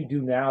anything you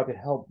do now to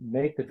help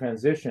make the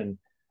transition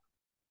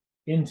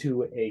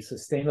into a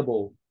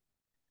sustainable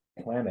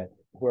planet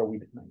where we,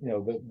 you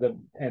know,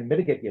 and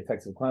mitigate the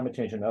effects of climate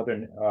change and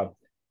other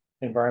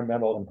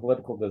environmental and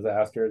political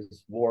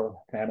disasters, war,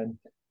 famine,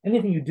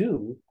 anything you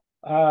do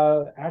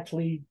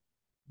actually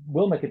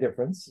will make a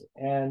difference.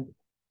 And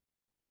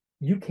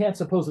you can't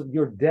suppose that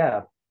your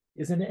death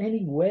is in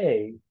any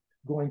way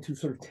going to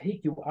sort of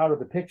take you out of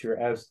the picture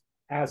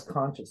as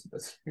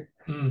consciousness.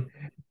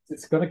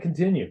 It's going to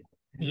continue.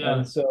 Yeah.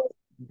 And so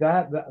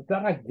that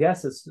I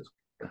guess is just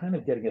kind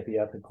of getting at the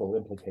ethical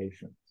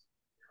implications.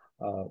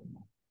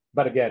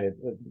 But again,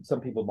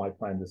 some people might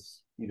find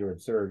this either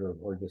absurd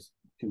or just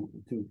too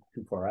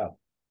far out.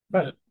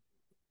 But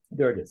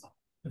there it is.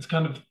 It's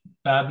kind of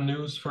bad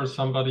news for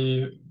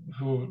somebody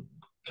who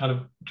kind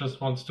of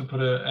just wants to put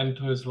an end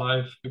to his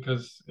life,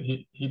 because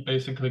he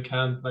basically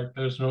can't, like,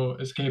 there's no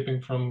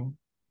escaping from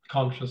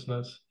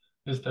consciousness,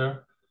 is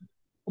there?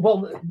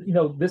 Well, you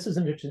know, this is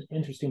an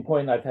interesting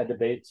point. I've had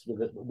debates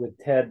with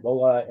Ted,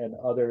 Bola, and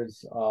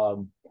others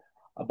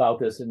about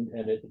this, and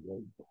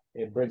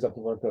it brings up the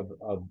work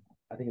of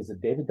I think it's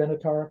David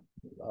Dennett,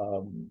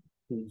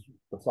 who's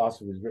the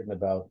philosopher who's written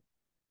about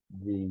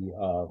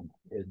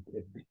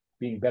it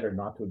being better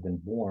not to have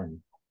been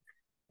born,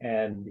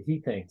 and he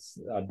thinks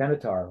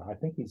Benatar, I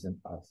think he's in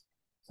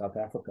South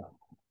Africa,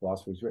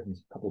 philosopher who's written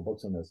a couple of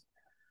books on this,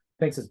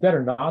 thinks it's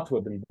better not to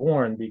have been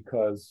born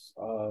because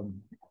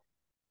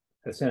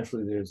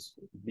essentially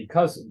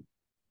because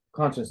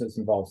consciousness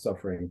involves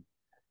suffering,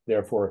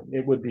 therefore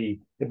it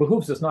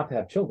behooves us not to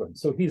have children.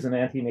 So he's an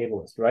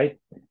antinatalist, right?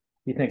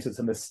 He thinks it's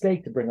a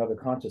mistake to bring other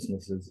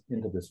consciousnesses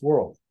into this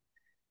world.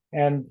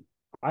 And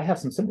I have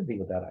some sympathy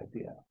with that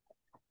idea.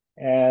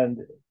 And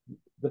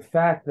the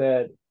fact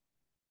that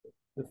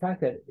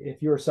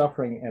if you're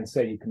suffering and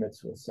say you commit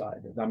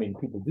suicide, I mean,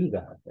 people do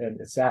that,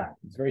 and it's sad,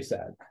 it's very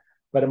sad.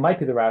 But it might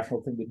be the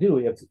rational thing to do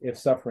if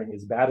suffering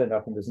is bad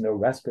enough and there's no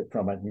respite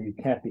from it and you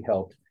can't be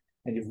helped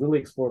and you've really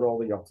explored all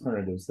the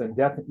alternatives, then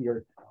definitely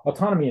your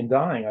autonomy in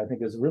dying, I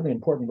think, is a really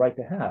important right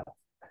to have.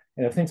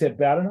 And if things get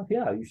bad enough,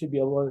 yeah, you should be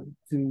able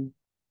to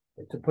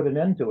to put an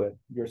end to it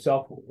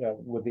yourself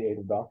with the aid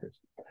of doctors.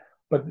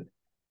 But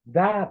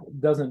that's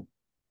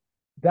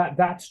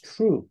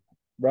true,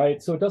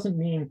 right? So it doesn't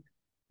mean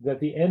that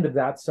the end of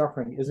that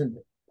suffering isn't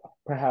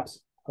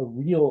perhaps a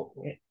real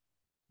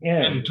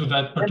end to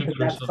that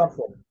particular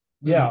suffering.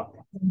 Yeah,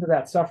 into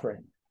that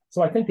suffering.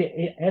 So I think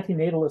the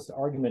antinatalist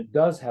argument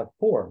does have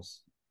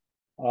force.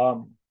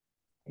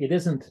 It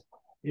isn't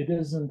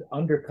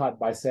undercut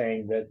by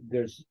saying that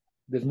there's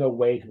no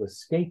way to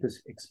escape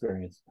this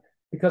experience,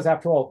 because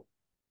after all,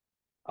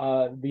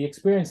 the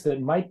experience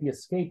that might be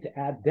escaped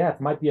at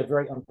death might be a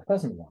very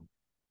unpleasant one,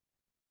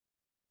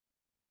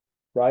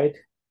 right?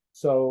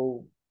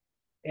 So,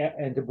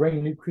 and to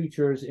bring new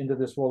creatures into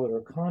this world that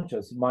are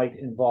conscious might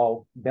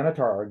involve, Dennett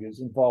argues,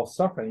 involve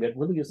suffering that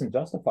really isn't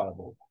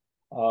justifiable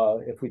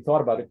if we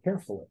thought about it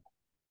carefully.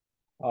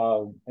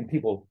 And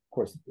people, of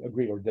course,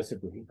 agree or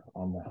disagree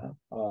on that.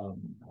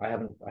 I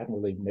haven't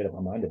really made up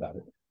my mind about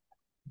it,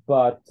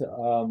 but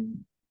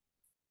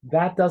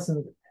that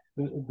doesn't.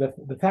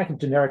 The fact of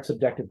generic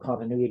subjective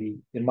continuity,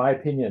 in my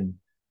opinion,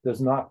 does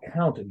not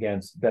count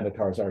against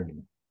Benatar's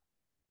argument.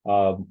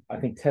 I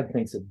think Ted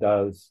thinks it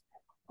does.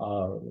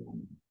 And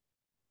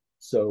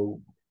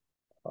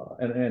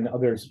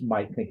others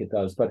might think it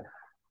does, but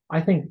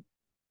I think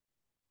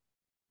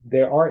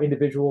there are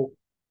individual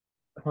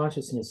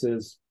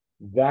consciousnesses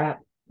that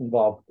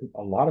involve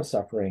a lot of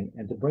suffering,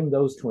 and to bring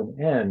those to an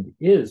end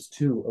is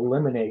to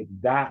eliminate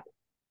that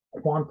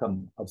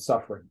quantum of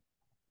suffering.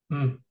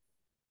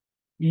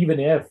 Even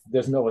if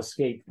there's no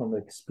escape from the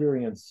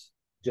experience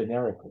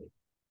generically.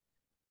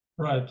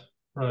 Right.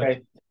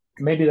 Okay?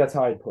 Maybe that's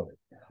how I'd put it.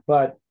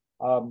 But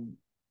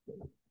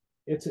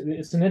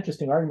it's an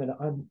interesting argument.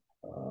 I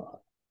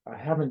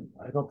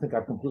don't think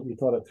I've completely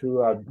thought it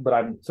through, but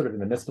I'm sort of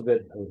in the midst of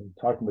it,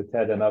 talking with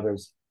Ted and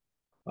others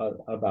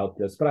about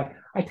this. But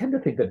I tend to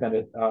think that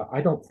Bennett,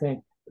 I don't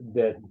think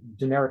that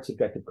generic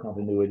subjective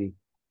continuity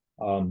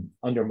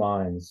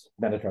undermines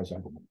Benatar's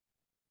argument.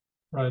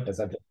 Right.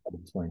 As I've just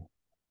explained.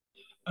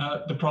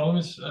 The problem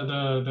is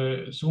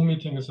the Zoom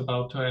meeting is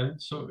about to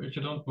end. So if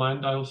you don't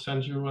mind, I'll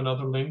send you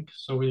another link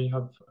so we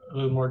have a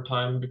little more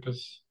time,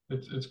 because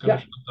it's going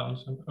to shut down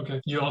soon. Okay.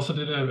 You also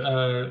did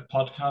a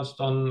podcast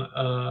on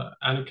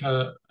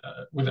Annaka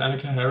with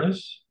Annaka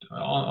Harris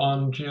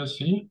on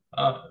GSC.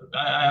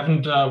 I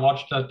haven't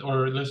watched that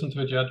or listened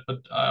to it yet, but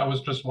I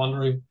was just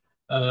wondering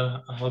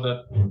how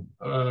that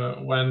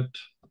went.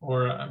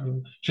 Or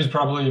she's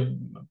probably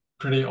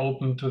pretty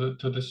open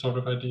to this sort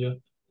of idea.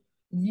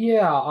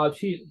 Yeah,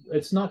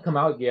 it's not come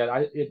out yet.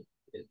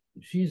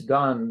 She's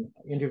done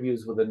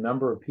interviews with a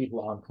number of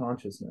people on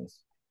consciousness,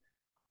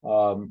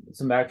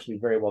 some actually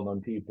very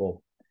well-known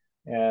people,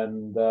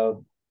 and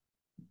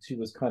she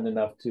was kind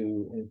enough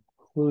to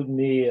include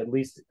me. At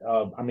least,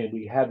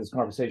 we had this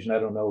conversation. I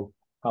don't know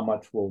how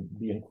much will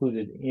be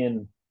included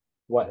in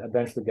what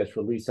eventually gets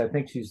released. I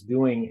think she's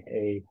doing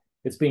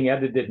it's being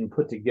edited and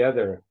put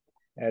together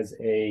as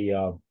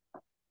a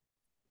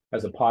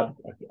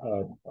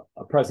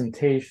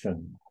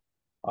presentation,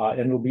 and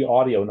it'll be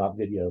audio, not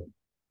video,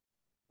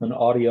 an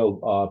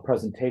audio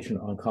presentation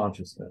on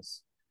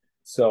consciousness.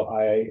 So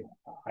I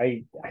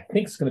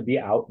think it's going to be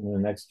out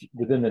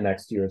within the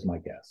next year, is my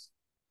guess.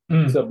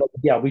 So, but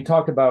yeah, we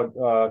talked about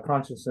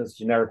consciousness,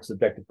 generic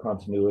subjective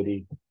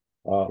continuity,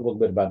 a little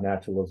bit about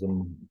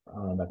naturalism,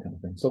 that kind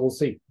of thing. So we'll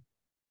see.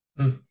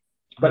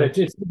 But it's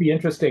going to be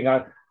interesting.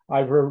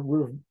 I've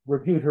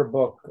reviewed her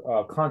book,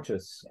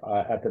 Conscious,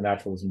 at the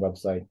Naturalism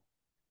website.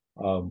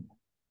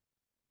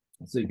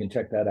 So you can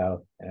check that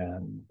out.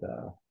 And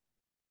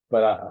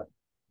but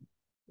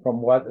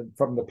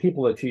from the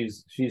people that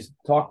she's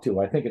talked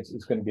to, I think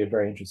it's going to be a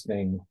very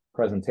interesting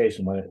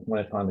presentation when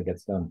it finally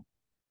gets done.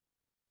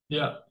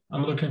 Yeah,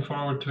 I'm looking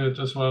forward to it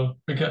as well,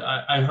 because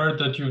I heard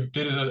that you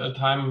did it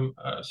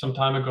some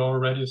time ago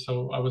already.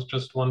 So I was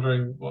just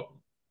wondering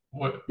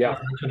where I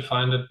could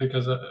find it,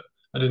 because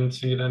I didn't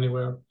see it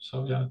anywhere.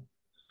 So yeah.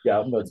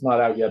 Yeah, no, it's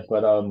not out yet,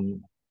 but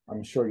I'm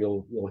sure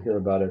you'll hear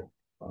about it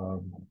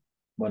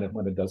when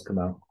it does come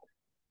out.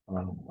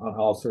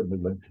 I'll certainly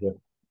link to it.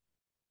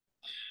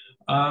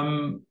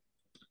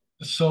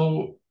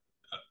 So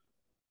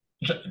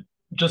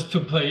just to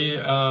play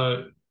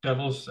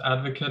devil's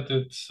advocate,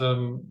 it's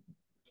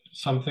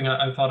something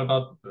I thought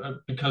about,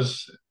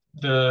 because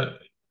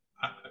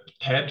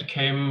Ted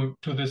came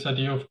to this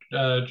idea of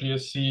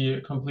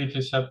GSC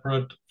completely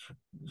separate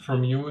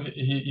from you.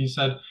 He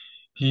said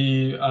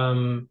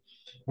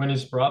when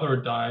his brother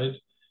died,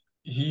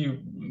 he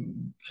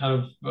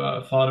kind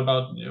of thought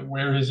about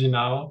where is he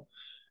now,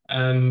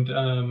 and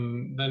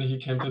then he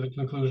came to the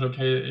conclusion,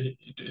 okay,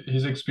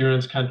 his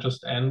experience can't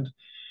just end.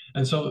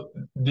 And so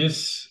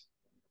this,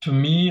 to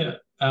me,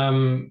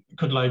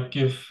 could like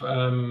give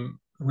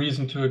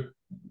reason to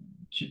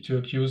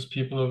accuse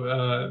people of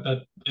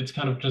that it's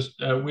kind of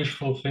just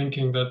wishful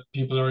thinking that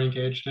people are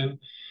engaged in.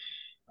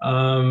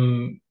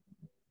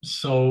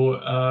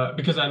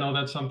 Because I know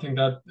that's something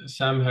that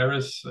Sam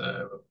Harris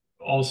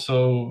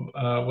also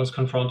was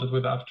confronted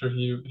with after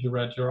he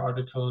read your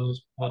article on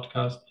his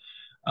podcast.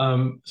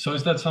 So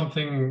is that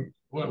something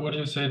what do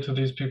you say to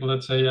these people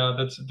that say,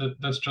 yeah,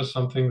 that's just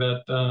something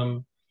that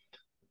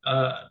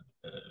uh,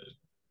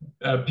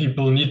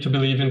 people need to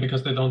believe in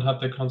because they don't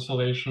have the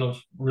consolation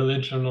of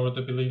religion or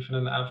the belief in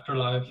an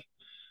afterlife?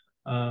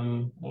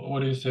 What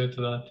do you say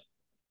to that?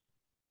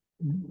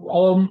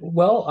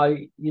 Well,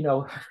 I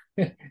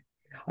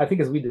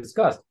think as we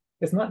discussed,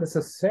 it's not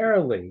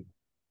necessarily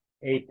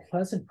a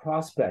pleasant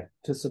prospect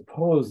to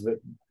suppose that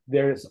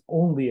there's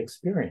only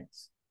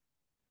experience,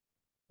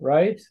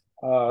 right?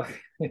 Uh,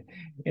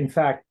 in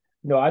fact,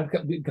 I've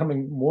been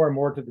coming more and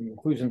more to the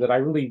conclusion that I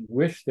really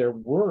wish there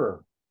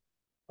were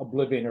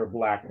oblivion or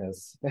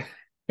blackness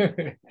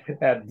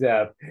at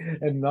death,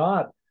 and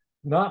not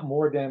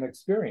more than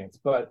experience.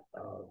 But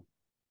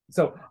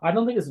so I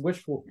don't think it's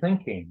wishful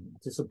thinking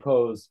to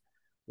suppose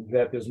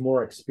that there's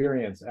more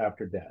experience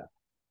after death.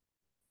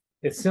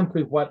 It's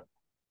simply what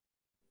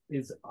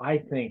is, I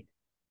think,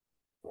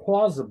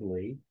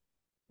 plausibly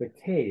the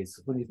case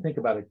when you think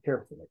about it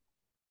carefully,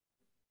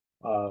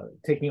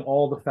 taking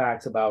all the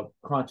facts about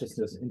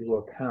consciousness into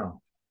account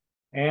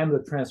and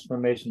the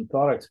transformation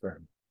thought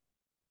experiment.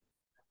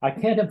 I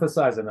can't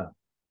emphasize enough.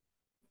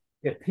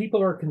 If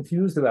people are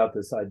confused about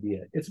this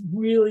idea, it's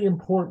really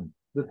important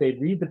that they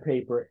read the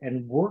paper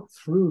and work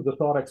through the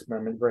thought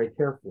experiment very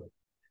carefully.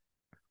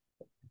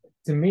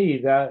 To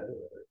me,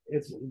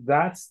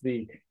 that's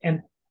the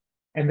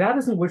and that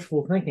isn't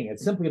wishful thinking.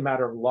 It's simply a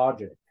matter of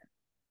logic,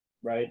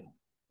 right?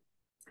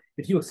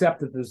 If you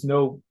accept that there's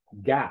no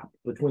gap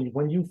between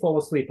when you fall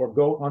asleep or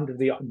go under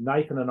the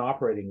knife in an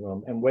operating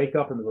room and wake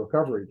up in the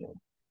recovery room,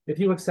 if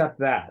you accept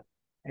that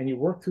and you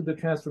work through the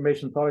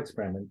transformation thought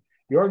experiment,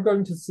 you're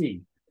going to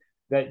see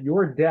that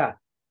your death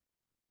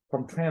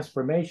from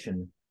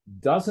transformation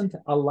doesn't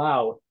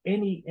allow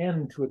any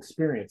end to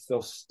experience.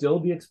 There'll still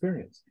be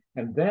experience.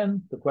 And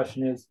then the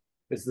question is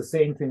the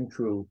same thing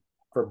true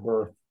for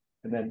birth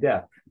and then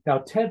death?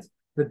 Now,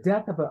 the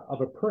death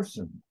of a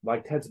person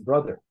like Ted's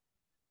brother,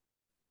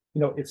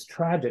 it's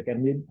tragic,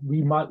 and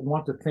we might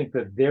want to think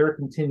that they're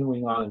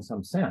continuing on in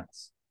some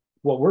sense.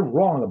 Well, we're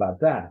wrong about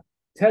that.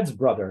 Ted's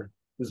brother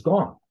is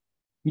gone.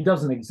 He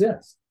doesn't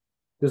exist.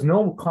 There's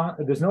no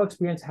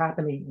experience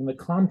happening in the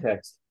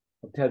context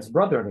of Ted's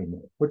brother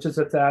anymore, which is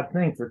a sad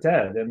thing for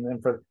Ted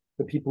and for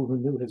the people who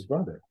knew his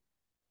brother.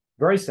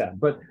 Very sad.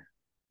 But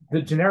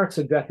the generic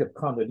subjective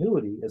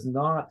continuity is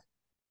not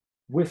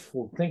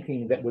wishful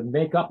thinking that would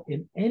make up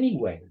in any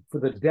way for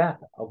the death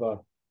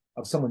of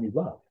someone you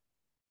love.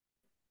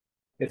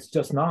 It's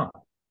just not.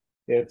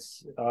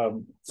 It's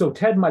so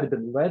Ted might have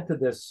been led to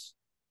this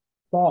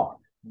thought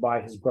by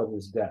his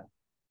brother's death,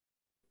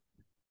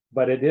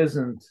 but it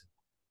isn't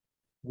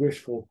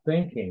wishful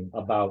thinking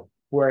about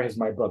where has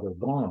my brother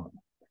gone.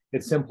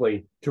 It's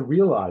simply to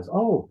realize,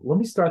 oh, let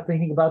me start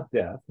thinking about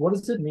death. What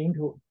does it mean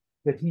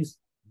that he's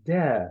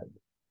dead?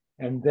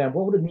 And then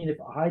what would it mean if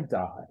I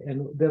die?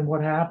 And then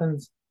what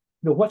happens?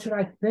 What should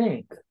I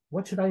think?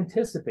 What should I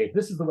anticipate?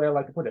 This is the way I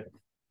like to put it.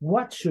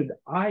 What should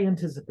I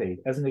anticipate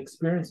as an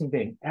experiencing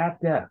being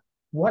at death?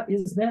 What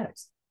is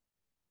next?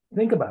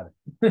 Think about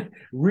it.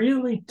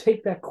 Really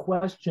take that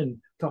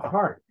question to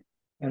heart,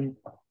 and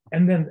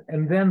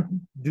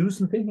then do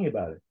some thinking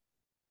about it.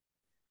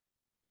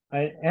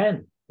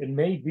 And it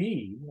may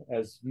be,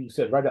 as you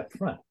said right up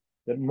front,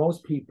 that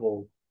most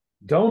people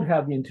don't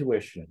have the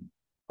intuition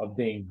of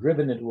being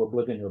driven into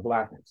oblivion or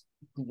blackness.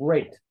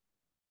 Great,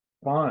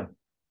 fine.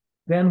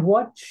 Then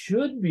what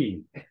should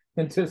be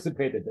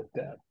anticipated at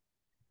death?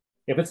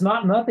 If it's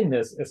not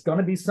nothingness, it's going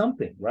to be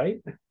something,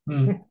 right?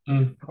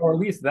 Or at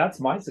least that's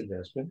my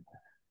suggestion.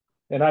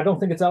 And I don't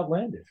think it's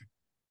outlandish.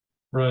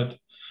 Right.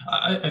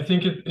 I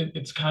think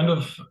it's kind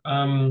of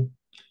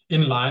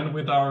in line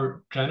with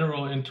our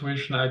general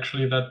intuition,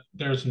 actually, that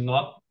there's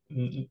not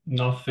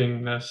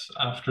nothingness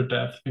after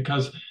death,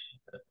 because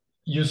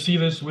you see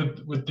this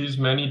with these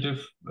many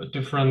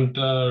different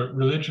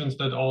religions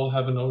that all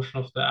have a notion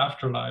of the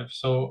afterlife.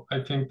 So I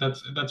think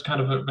that's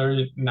kind of a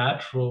very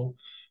natural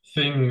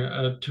thing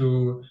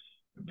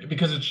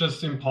because it's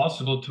just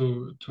impossible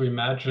to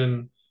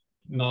imagine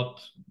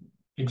not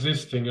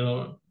existing.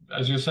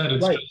 As you said,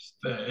 it's right. just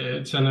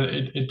it's an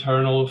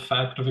eternal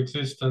fact of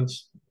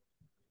existence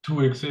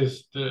to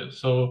exist.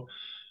 So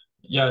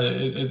yeah,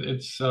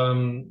 it's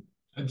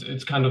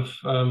kind of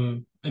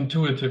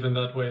intuitive in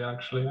that way,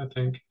 actually, I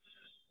think.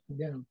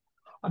 Yeah,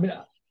 I mean,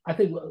 I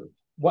think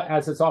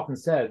as it's often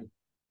said,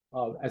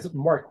 as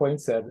Mark Twain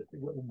said,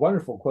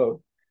 wonderful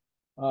quote.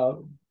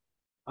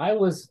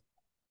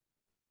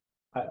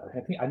 I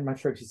think I'm not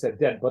sure if she said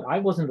dead, but I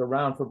wasn't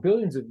around for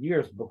billions of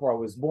years before I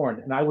was born,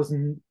 and I was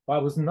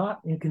not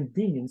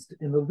inconvenienced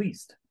in the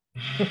least.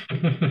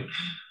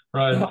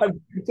 Right.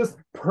 Just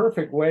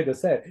perfect way to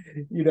say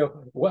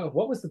it.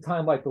 What was the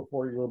time like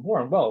before you were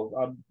born?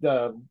 Well,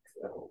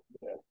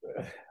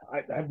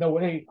 I have no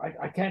way.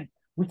 I can't.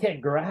 We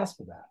can't grasp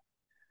that.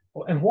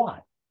 Well, and why?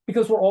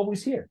 Because we're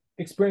always here.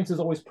 Experience is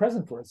always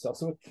present for itself,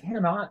 so it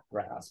cannot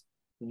grasp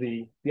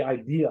the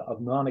idea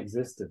of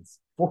non-existence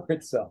for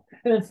itself.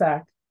 And in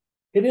fact,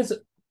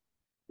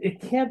 it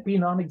can't be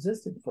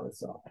non-existent for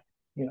itself.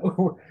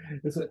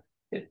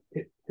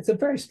 It's it's a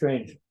very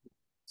strange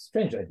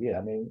idea.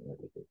 I mean,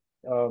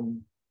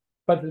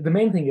 but the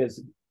main thing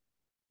is,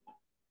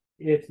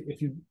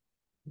 if you,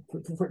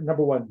 for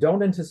number one,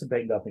 don't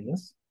anticipate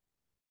nothingness.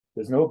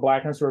 There's no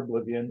blackness or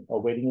oblivion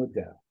awaiting with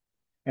death.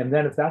 And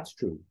then if that's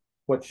true,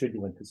 what should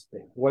you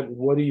anticipate?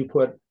 What do you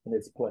put in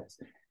its place?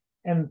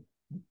 And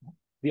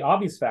the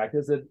obvious fact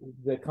is that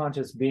the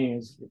conscious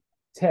beings,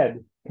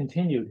 Ted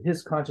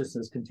his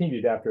consciousness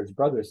continued after his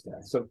brother's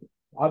death. So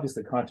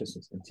obviously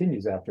consciousness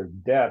continues after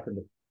death, and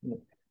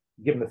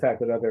given the fact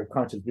that other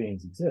conscious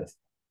beings exist.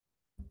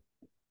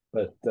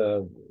 But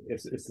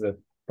it's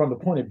from the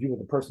point of view of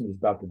the person who's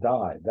about to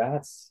die,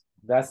 that's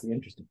the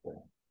interesting thing.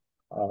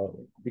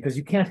 Because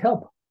you can't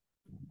help.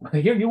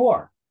 Here you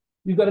are.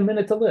 You've got a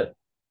minute to live.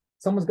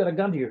 Someone's got a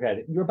gun to your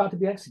head. You're about to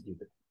be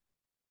executed.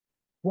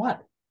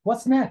 What?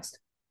 What's next?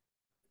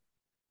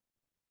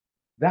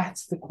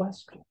 That's the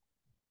question.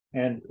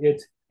 And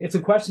it's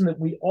a question that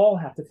we all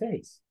have to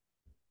face.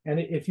 And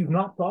if you've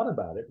not thought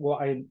about it,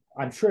 well,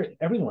 I'm sure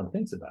everyone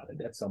thinks about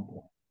it at some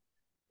point.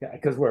 Yeah,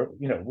 because we're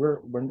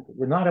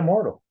not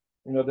immortal.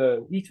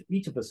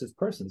 Each of us as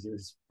persons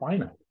is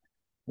finite.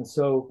 And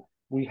so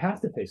we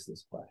have to face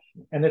this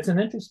question. And it's an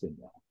interesting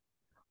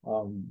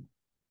one.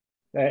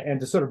 And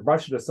to sort of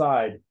brush it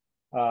aside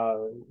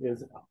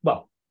is,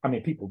 well, I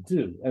mean, people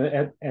do,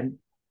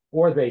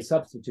 or they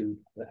substitute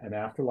an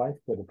afterlife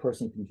where the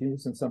person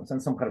continues in some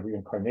sense, some kind of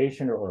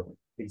reincarnation or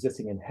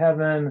existing in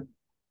heaven.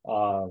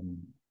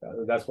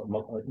 That's what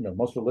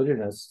most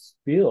religionists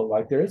feel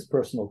like. There's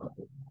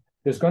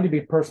going to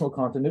be personal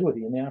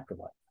continuity in the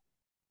afterlife.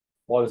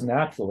 Well, as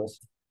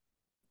naturalists,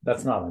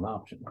 that's not an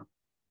option.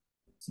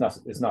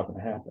 It's not going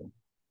to happen.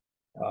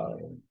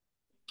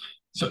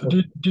 So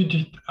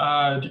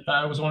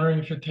I was wondering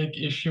if you take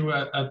issue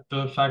at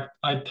the fact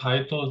I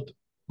titled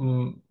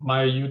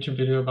my YouTube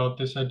video about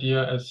this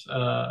idea as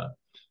a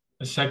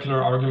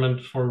secular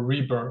argument for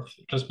rebirth,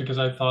 just because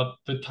I thought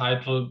the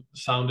title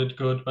sounded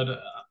good.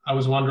 But I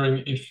was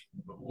wondering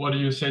what do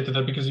you say to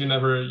that? Because you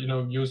never,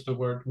 use the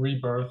word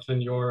rebirth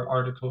in your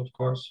article, of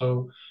course.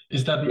 So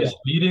is that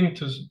misleading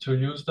to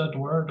use that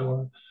word,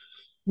 or?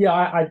 Yeah,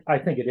 I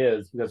think it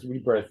is, because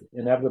rebirth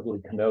inevitably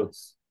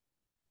connotes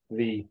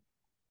the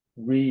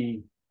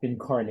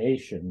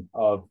reincarnation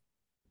of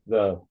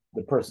the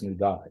person who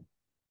died.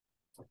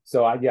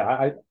 So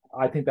I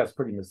think that's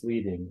pretty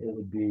misleading. It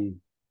would be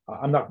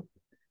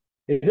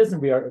it isn't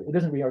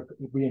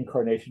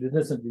reincarnation, it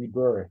isn't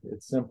rebirth,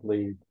 it's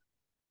simply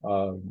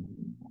the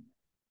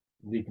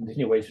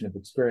continuation of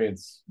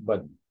experience,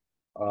 but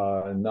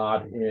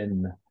not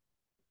in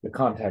the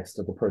context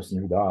of the person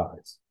who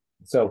dies.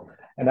 So,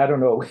 and I don't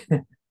know,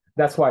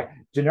 that's why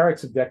generic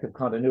subjective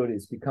continuity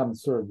has become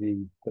sort of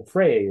the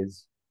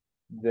phrase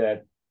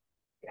that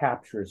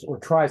captures or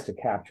tries to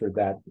capture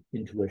that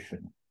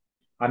intuition.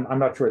 I'm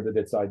not sure that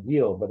it's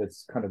ideal, but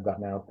it's kind of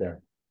gotten out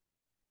there.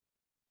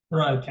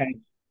 Right.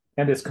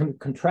 And it's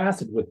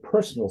contrasted with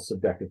personal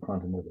subjective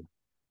continuity,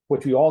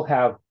 which we all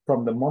have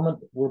from the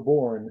moment we're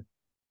born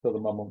till the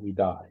moment we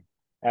die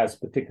as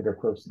particular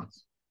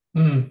persons.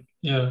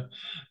 Yeah.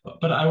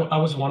 But I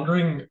was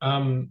wondering,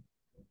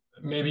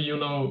 maybe you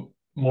know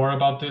more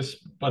about this,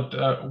 but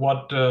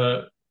what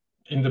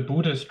in the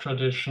Buddhist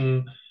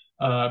tradition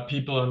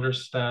people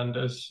understand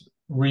as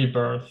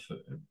rebirth,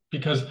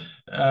 because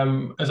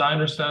as I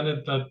understand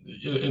it, that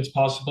it's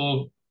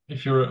possible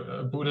if you're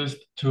a Buddhist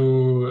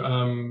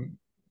to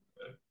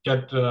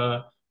get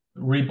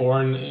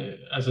reborn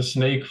as a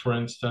snake, for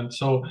instance.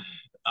 So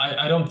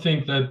I don't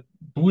think that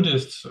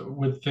Buddhists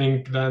would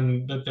think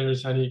then that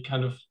there's any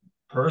kind of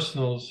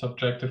personal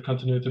subjective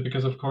continuity,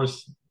 because of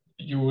course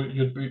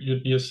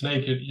you'd be a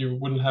snake. You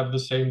wouldn't have the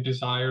same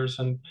desires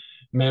and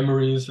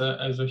memories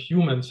as a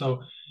human.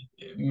 So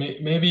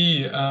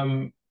maybe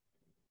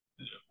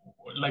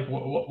like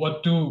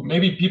what do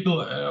maybe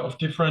people of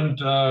different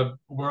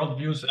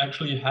worldviews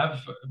actually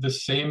have the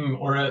same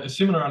or a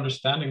similar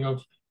understanding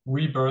of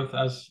rebirth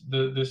as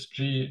this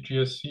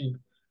GSC?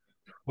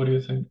 What do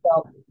you think?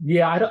 Well,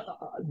 yeah, I don't,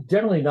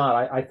 generally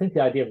not. I think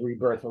the idea of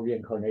rebirth or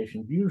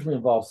reincarnation usually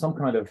involves some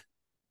kind of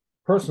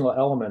personal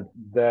element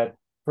that,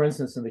 for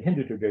instance, in the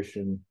Hindu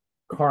tradition,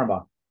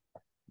 karma,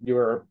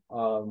 the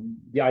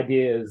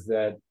idea is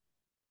that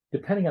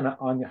depending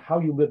on how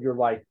you live your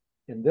life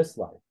in this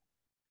life,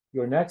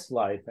 your next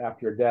life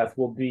after your death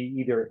will be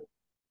either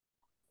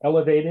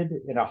elevated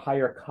in a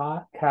higher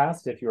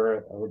caste. If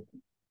you're,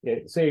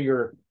 say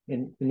you're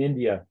in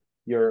India,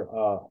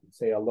 you're,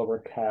 say, a lower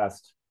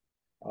caste,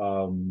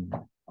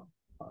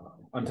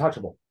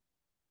 untouchable,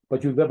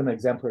 but you live an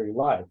exemplary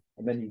life,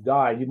 and then you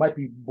die, you might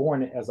be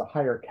born as a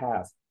higher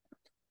caste.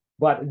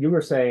 But you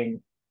were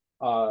saying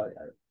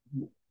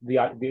the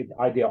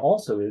idea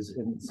also is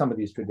in some of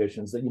these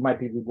traditions that you might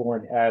be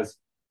reborn as,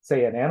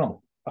 say, an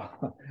animal,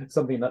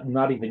 something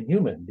not even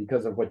human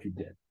because of what you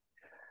did.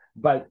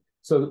 But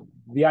so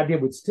the idea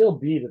would still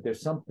be that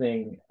there's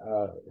something,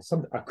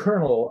 a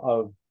kernel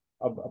of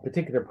a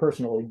particular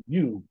person or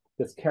you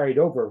that's carried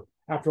over.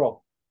 After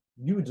all,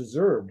 you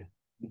deserved,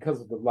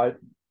 because of the life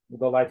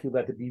you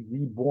led, to be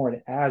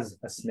reborn as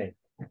a snake.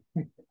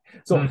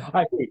 So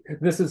I agree.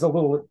 This is a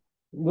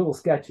little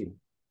sketchy.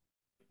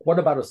 What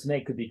about a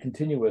snake could be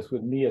continuous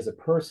with me as a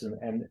person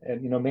and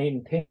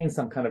maintain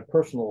some kind of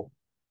personal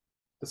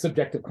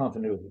subjective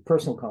continuity,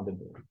 personal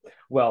continuity?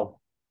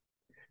 Well,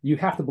 you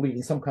have to believe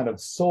in some kind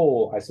of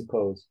soul, I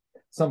suppose,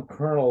 some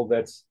kernel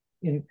that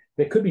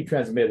could be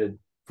transmitted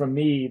from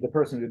me, the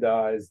person who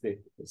dies,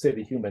 say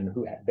the human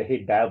who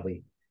behaved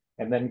badly,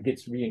 and then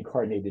gets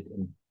reincarnated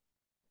in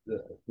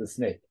the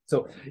snake.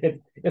 So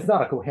it's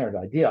not a coherent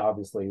idea,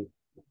 obviously,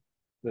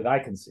 that I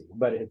can see,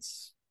 but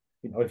it's,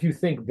 if you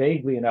think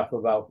vaguely enough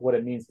about what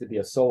it means to be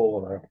a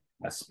soul or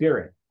a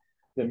spirit,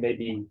 then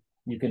maybe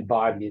you can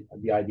buy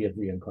the idea of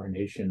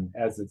reincarnation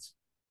as it's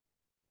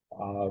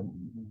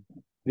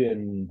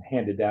been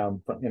handed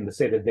down in the,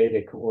 say, the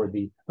Vedic or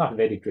not the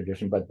Vedic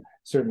tradition, but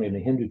certainly in the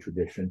Hindu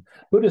tradition.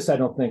 Buddhists, I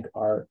don't think,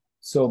 are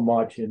so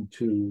much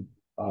into,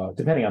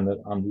 depending on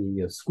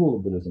the school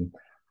of Buddhism,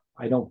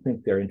 I don't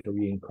think they're into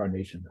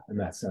reincarnation in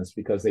that sense,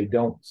 because they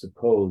don't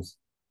suppose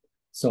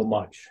so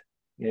much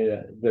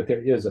that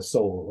there is a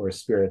soul or a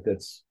spirit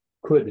that's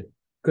could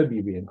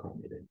be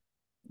reincarnated.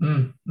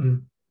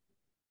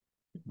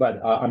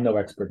 But I'm no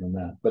expert in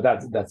that. But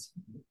that's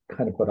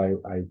kind of what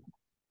I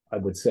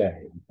would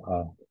say.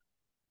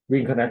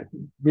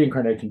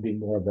 Reincarnation being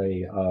more of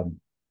a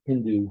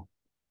Hindu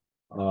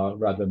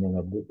rather than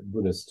a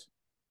Buddhist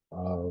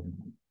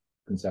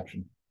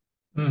conception.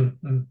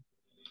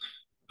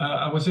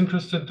 I was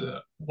interested,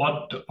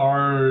 what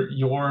are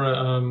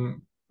your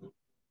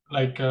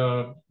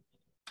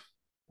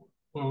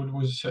what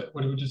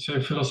would you say,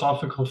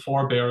 philosophical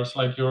forebears,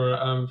 like your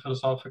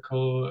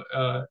philosophical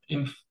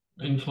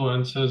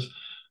influences,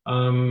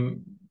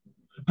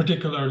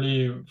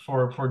 particularly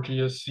for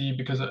GSC,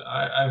 because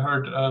I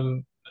heard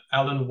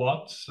Alan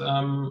Watts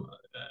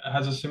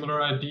has a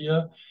similar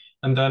idea,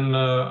 and then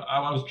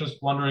I was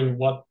just wondering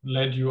what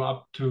led you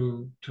up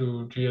to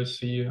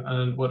GSC,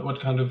 and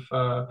what kind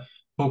of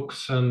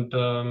books and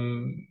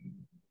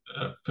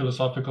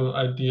philosophical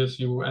ideas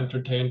you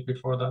entertained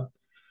before that.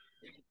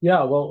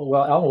 Yeah, well,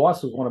 Alan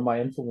Watts was one of my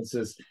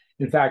influences.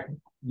 In fact,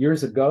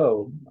 years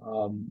ago,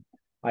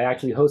 I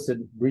actually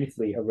hosted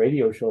briefly a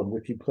radio show in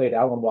which he played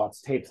Alan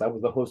Watts tapes. I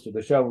was the host of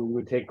the show. We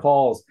would take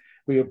calls.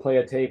 We would play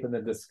a tape and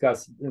then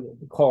discuss.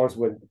 Callers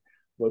would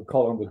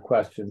call in with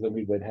questions, and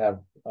we would have,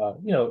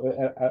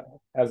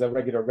 as a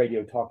regular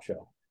radio talk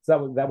show.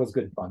 So that was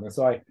good fun. And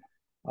so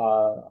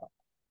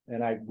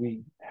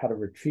we had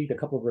a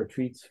couple of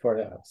retreats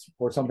for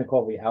something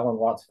called the Alan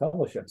Watts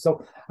Fellowship.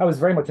 So I was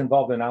very much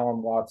involved in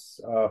Alan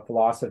Watts'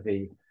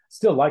 philosophy.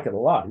 Still like it a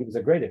lot. He was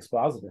a great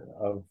expositor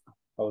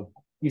of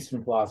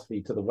Eastern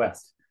philosophy to the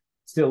West.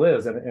 Still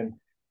is, and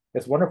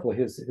it's wonderful.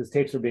 His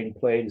tapes are being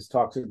played. His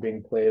talks are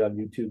being played on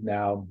YouTube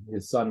now.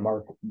 His son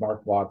Mark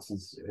Watts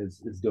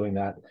is doing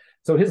that.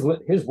 So his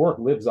work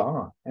lives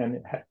on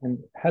and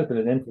has been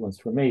an influence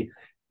for me.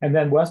 And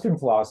then Western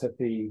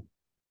philosophy.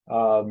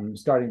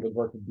 Starting with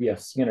work with B.F.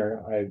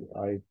 Skinner,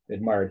 I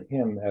admired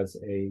him as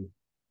a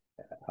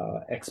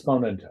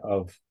exponent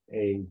of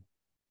a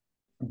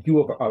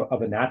view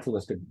of a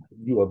naturalistic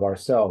view of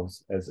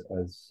ourselves as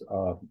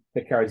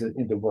that carries it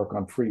into work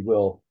on free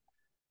will.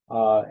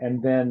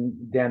 And then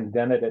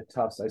Dennett at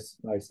Tufts.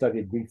 I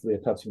studied briefly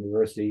at Tufts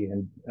University,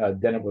 and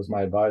Dennett was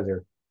my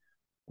advisor.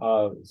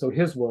 So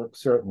his work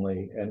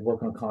certainly, and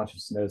work on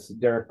consciousness.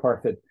 Derek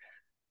Parfit.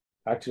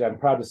 Actually, I'm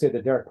proud to say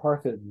that Derek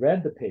Parfit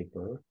read the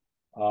paper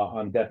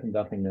on Death and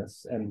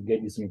Nothingness and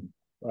gave you some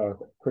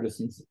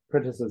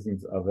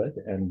criticisms of it,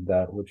 and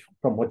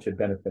from which it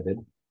benefited.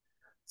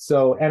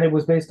 So, and it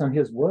was based on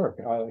his work,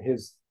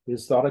 his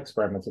thought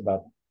experiments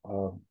about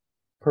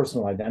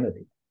personal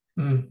identity.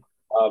 And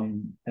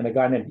a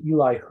guy named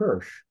Eli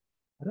Hirsch,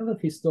 I don't know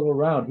if he's still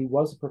around. He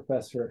was a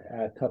professor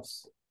at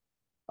Tufts.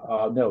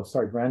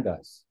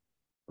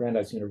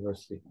 Brandeis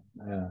University.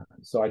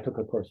 So I took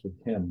a course with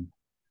him.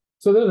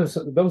 So those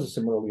are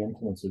some early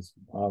influences.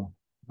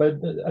 But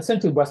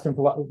essentially Western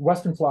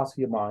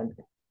philosophy of mind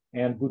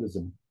and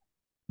Buddhism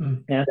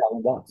and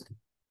Alan Watts.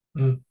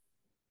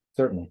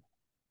 Certainly.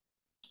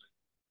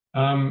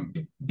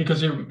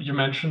 Because you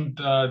mentioned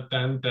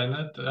Dan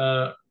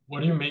Dennett, what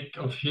do you make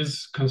of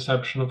his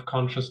conception of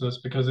consciousness?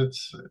 Because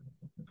it's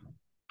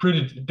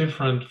pretty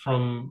different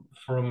from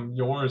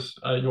yours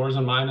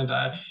and mine. And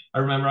I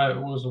remember I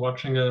was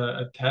watching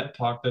a TED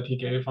talk that he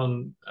gave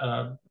on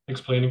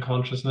explaining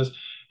consciousness,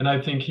 and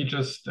I think he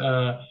just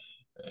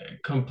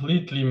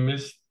completely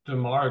missed the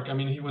mark. I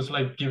mean, he was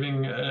like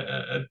giving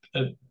a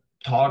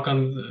talk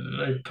on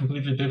a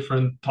completely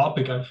different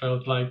topic, I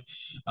felt like.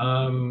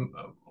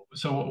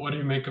 So what do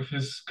you make of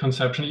his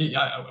conception?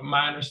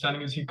 My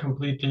understanding is he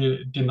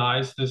completely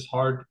denies this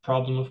hard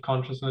problem of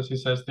consciousness. He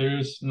says there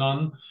is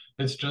none.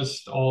 It's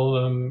just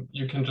all,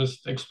 you can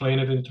just explain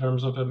it in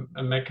terms of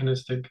a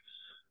mechanistic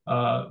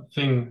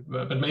thing.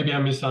 But maybe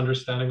I'm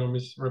misunderstanding or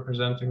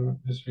misrepresenting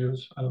his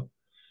views. I don't.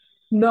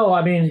 No,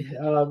 I mean,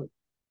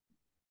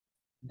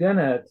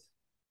 Dennett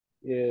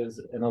is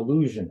an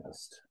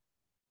illusionist,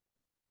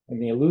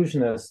 and the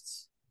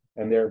illusionists,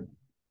 and they're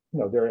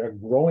a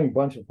growing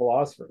bunch of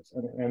philosophers,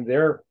 and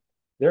their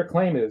their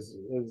claim is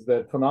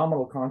that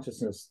phenomenal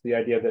consciousness, the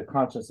idea that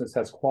consciousness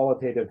has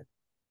qualitative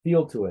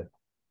feel to it,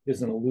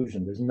 is an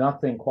illusion. There's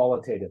nothing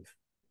qualitative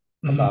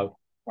about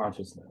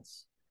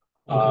consciousness.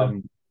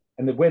 Okay.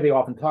 And the way they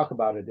often talk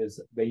about it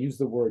is they use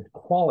the word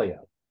qualia,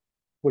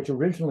 which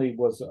originally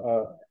was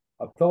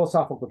a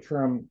philosophical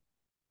term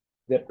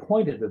that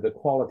pointed to the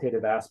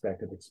qualitative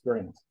aspect of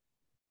experience.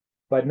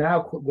 But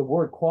now the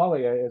word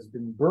qualia has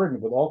been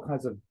burdened with all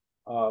kinds of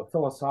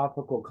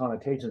philosophical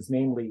connotations,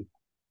 namely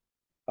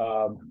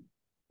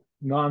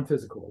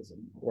non-physicalism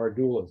or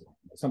dualism,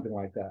 something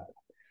like that.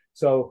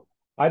 So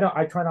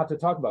I try not to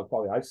talk about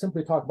qualia. I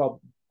simply talk about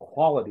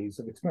qualities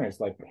of experience,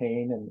 like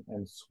pain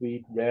and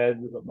sweet,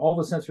 red, all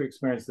the sensory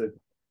experience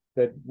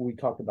that we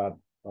talked about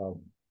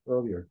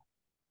earlier.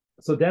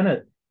 So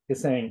Dennett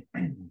is saying,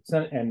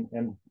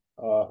 and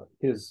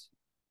his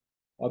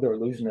other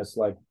illusionists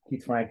like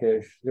Keith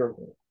Frankish,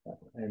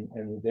 and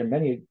there are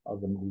many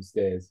of them these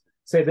days,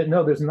 say that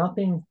no, there's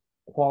nothing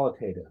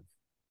qualitative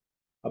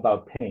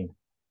about pain.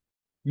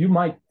 You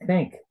might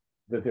think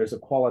that there's a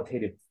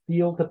qualitative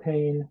feel to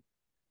pain,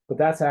 but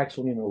that's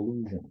actually an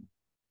illusion.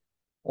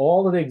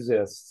 All that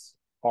exists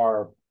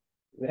are,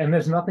 and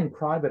there's nothing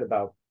private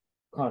about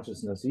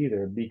consciousness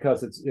either,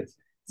 because it's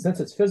since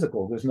it's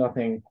physical, there's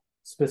nothing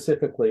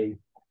specifically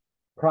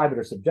private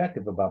or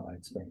subjective about my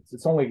experience.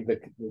 It's only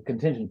the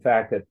contingent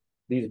fact that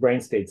these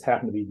brain states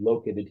happen to be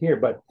located here.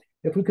 But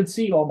if we could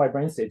see all my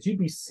brain states, you'd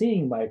be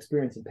seeing my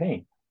experience of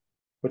pain,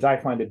 which I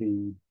find to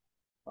be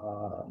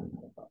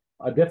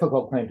a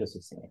difficult claim to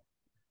sustain.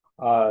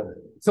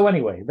 So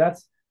anyway,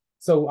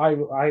 so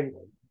I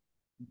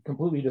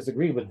completely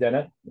disagree with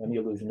Dennett and the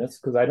illusionists,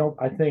 because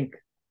I think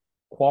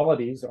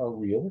qualities are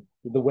real.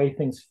 The way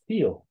things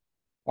feel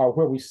are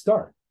where we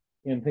start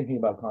in thinking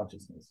about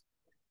consciousness.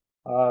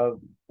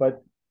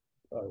 But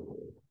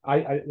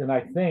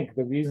I think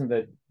the reason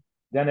that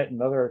Dennett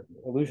and other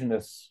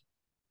illusionists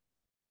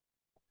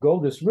go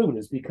this route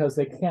is because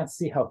they can't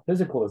see how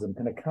physicalism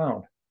can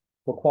account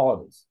for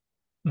qualities.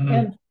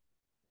 And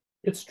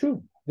it's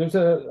true.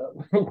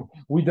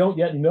 We don't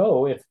yet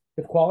know if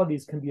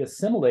qualities can be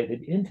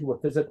assimilated into a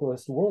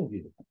physicalist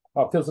worldview,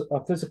 a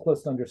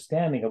physicalist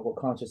understanding of what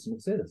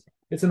consciousness is.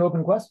 It's an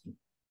open question.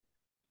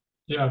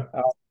 Yeah.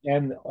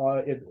 And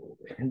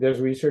there's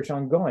research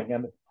ongoing,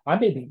 and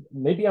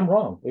maybe I'm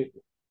wrong.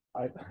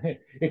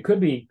 It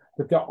could be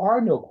that there are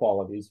no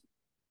qualities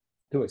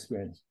to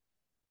experience,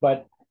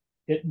 but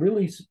it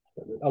really,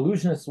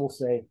 illusionists will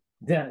say,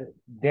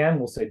 Dennett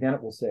will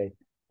say,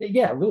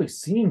 yeah, it really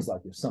seems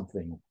like there's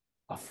something,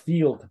 a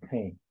feel to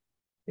pain.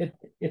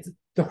 It's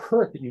the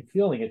hurt that you're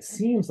feeling. It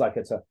seems like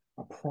it's a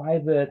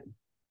private,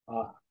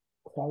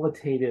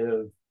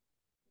 qualitative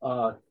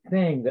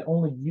thing that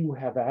only you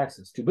have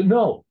access to. But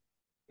no,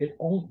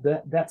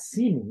 that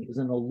seeming is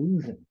an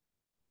illusion.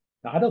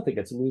 Now, I don't think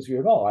it's illusory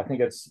at all. I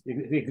think it's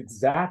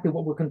exactly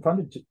what we're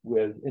confronted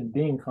with in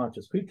being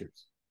conscious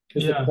creatures.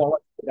 Is the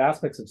qualitative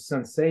aspects of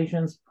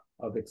sensations,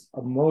 of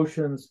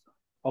emotions,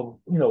 of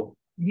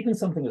even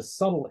something as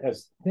subtle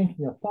as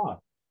thinking a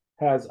thought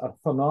has a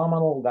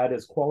phenomenal, that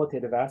is,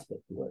 qualitative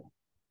aspect to it.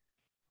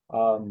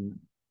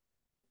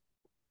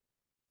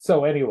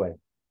 So anyway,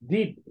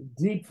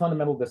 deep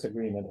fundamental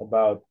disagreement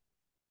about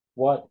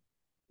what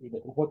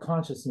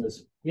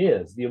consciousness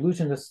is. The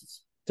illusionists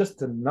just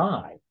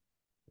deny,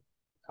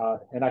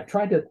 and I've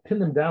tried to pin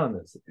them down on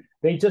this.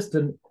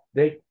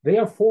 They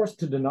are forced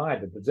to deny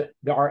that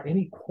there are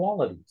any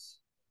qualities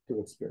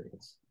to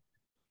experience.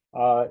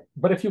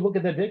 But if you look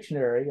at the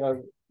dictionary,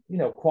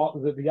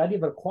 the idea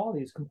of a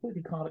quality is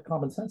completely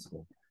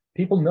commonsensical.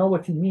 People know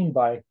what you mean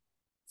by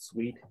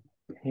sweet,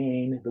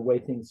 pain, the way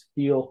things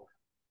feel,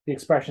 the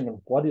expression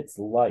of what it's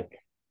like.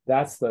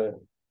 That's the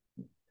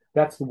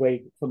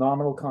way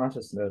phenomenal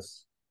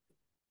consciousness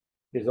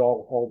is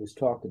always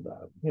talked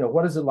about.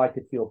 What is it like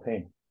to feel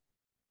pain?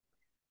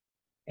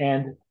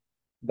 And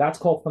that's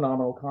called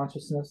phenomenal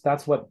consciousness.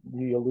 That's what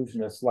the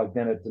illusionists like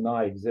Dennett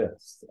deny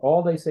exists.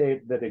 All they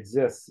say that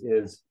exists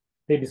is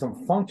maybe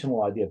some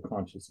functional idea of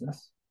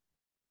consciousness,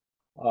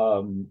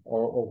 or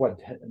what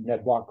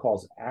Ned Block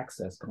calls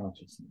access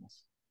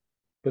consciousness.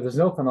 But there's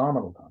no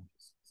phenomenal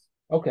consciousness.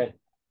 Okay.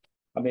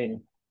 I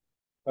mean,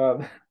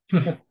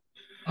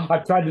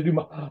 I've tried to do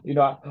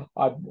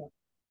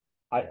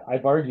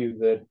I've argued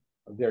that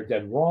they're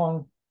dead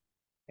wrong,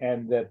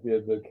 and that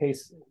the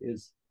case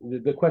is,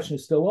 the question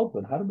is still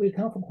open. How do we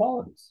account for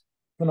qualities,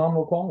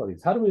 phenomenal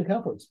qualities? How do we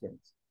account for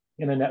experience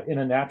in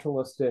a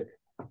naturalistic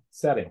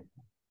setting?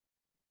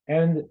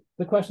 And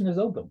the question is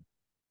open.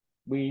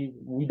 We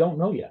don't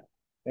know yet.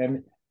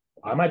 And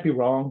I might be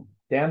wrong.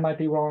 Dan might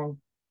be wrong.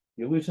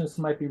 The illusionists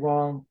might be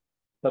wrong.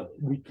 But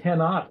we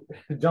cannot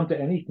jump to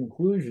any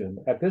conclusion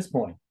at this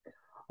point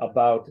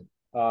about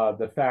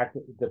the fact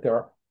that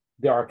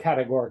there are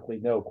categorically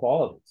no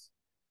qualities.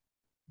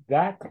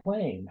 That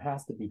claim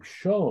has to be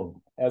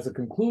shown as a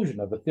conclusion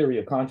of the theory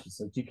of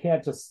consciousness. You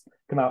can't just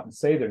come out and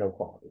say there are no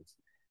qualities.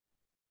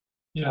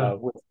 Yeah.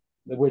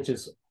 Which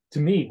is, to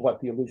me, what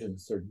the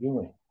illusionists are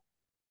doing.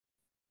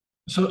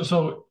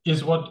 So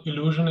is what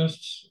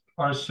illusionists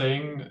are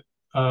saying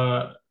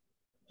that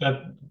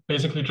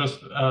basically just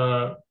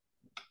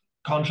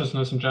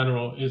consciousness in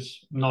general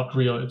is not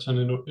real. It's an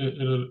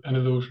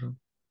illusion.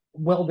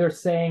 Well, they're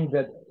saying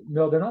that,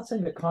 no, they're not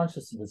saying that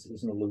consciousness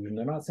is an illusion.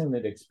 They're not saying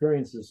that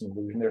experience is an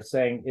illusion. They're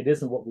saying it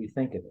isn't what we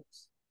think it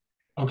is.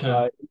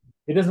 Okay.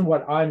 It isn't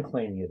what I'm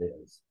claiming it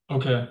is.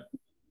 Okay.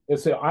 And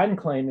so I'm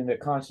claiming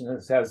that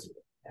consciousness has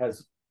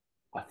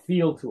a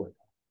feel to it,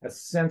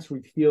 has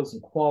sensory feels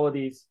and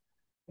qualities,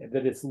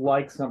 that it's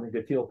like something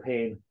to feel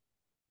pain,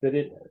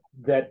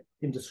 that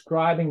in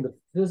describing the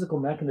physical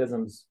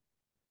mechanisms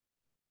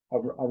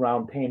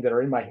around pain that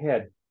are in my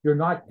head, you're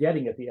not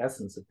getting at the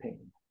essence of pain.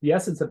 The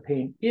essence of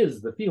pain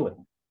is the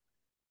feeling.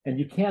 And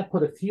you can't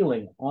put a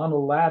feeling on a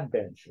lab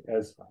bench,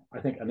 as I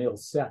think Anil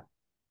Seth,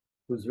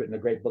 who's written a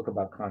great book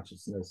about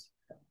consciousness,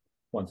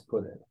 once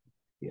put it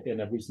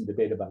in a recent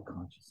debate about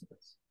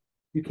consciousness.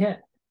 You can't,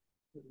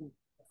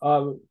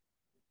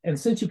 and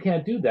since you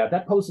can't do that,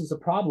 that poses a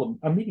problem,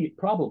 immediate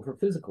problem for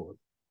physicalism.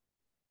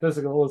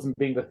 Physicalism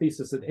being the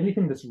thesis that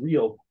anything that's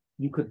real,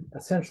 you could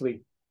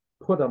essentially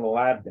put on a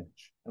lab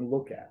bench and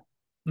look at.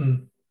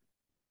 Mm.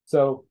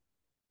 So,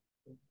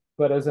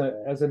 but as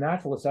a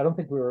naturalist, I don't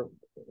think we're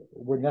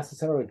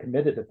necessarily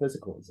committed to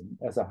physicalism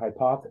as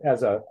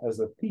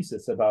a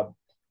thesis about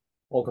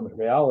ultimate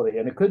reality.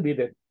 And it could be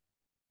that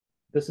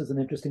this is an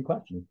interesting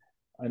question,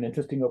 an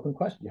interesting open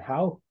question.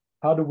 How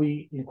do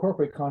we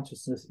incorporate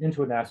consciousness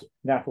into a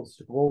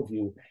naturalistic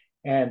worldview?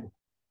 And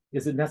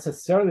is it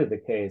necessarily the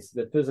case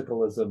that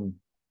physicalism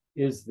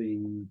is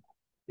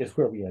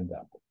where we end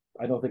up?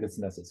 I don't think it's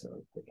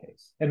necessarily the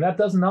case. And that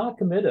does not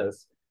commit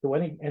us to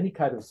any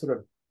kind of sort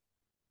of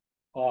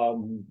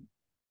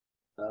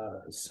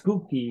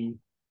spooky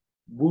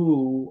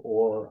woo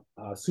or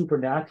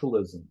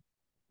supernaturalism.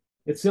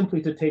 It's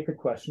simply to take the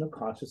question of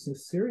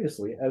consciousness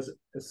seriously as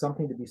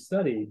something to be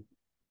studied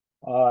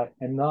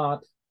and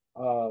not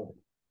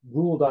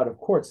ruled out of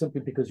court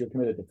simply because you're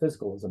committed to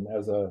physicalism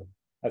as a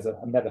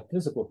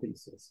metaphysical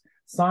thesis.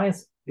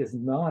 Science is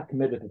not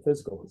committed to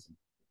physicalism.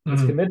 Mm-hmm.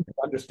 It's committed to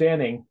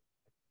understanding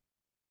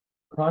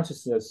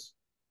consciousness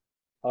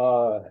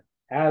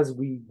as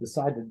we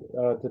decided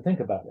to think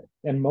about it.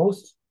 And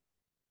most,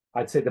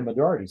 I'd say the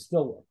majority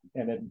still,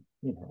 and it,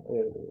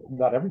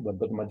 not everyone,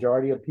 but the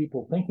majority of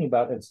people thinking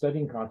about and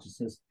studying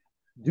consciousness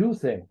do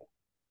think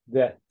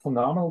that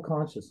phenomenal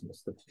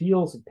consciousness, the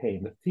feels of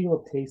pain, the feel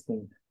of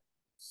tasting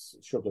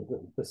sugar,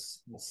 the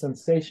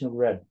sensation of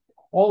red,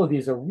 all of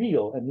these are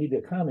real and need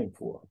accounting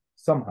for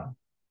somehow.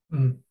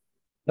 Mm.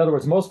 In other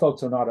words, most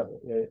folks are not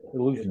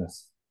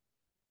illusionists,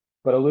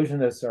 but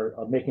illusionists are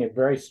making a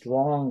very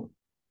strong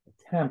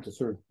attempt to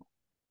sort of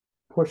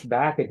push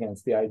back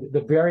against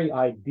the very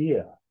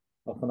idea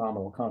of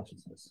phenomenal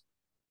consciousness.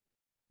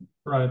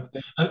 Right.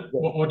 And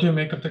what do you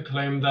make of the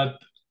claim that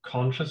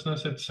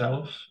consciousness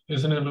itself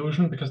is an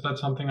illusion? Because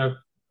that's something I've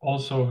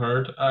also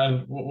heard.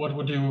 And what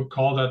would you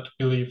call that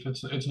belief?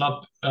 It's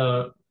not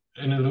an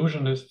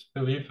illusionist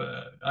belief,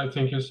 I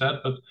think you said,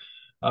 but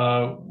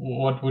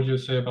what would you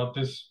say about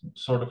this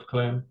sort of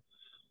claim?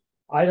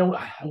 I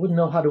wouldn't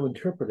know how to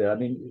interpret it. I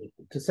mean,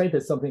 to say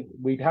that something,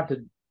 we'd have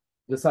to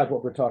decide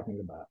what we're talking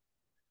about,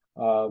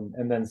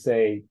 and then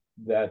say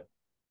that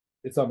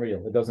it's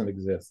unreal, it doesn't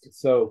exist.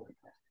 So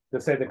to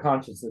say that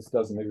consciousness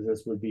doesn't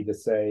exist would be to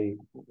say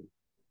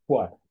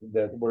what?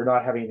 That we're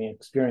not having any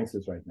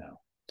experiences right now.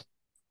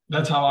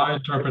 That's how I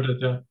interpret it,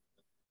 yeah.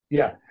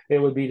 Yeah, it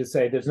would be to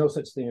say there's no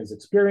such thing as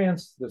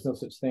experience, there's no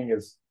such thing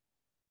as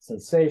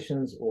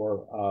sensations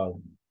or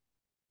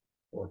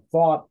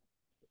thought.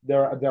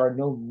 There are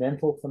no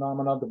mental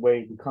phenomena the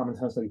way we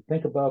commonly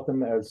think about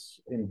them as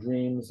in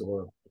dreams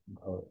or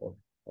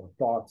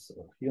thoughts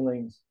or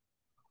feelings.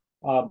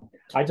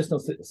 I just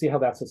don't see how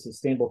that's a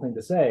sustainable thing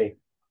to say.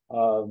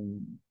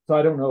 So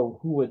I don't know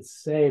who would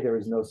say there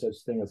is no such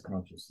thing as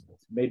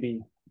consciousness.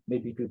 Maybe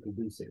people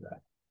do say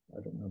that.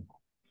 I don't know.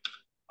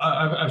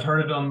 I've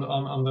heard it on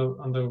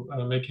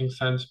the Making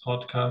Sense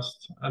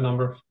podcast a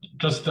number of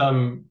just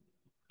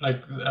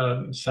like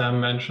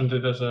Sam mentioned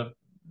it as a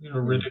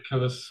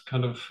ridiculous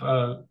kind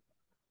of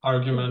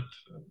argument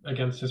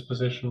against his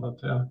position,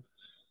 but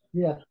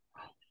yeah.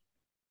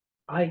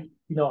 I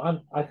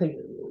think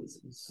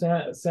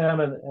Sam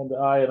and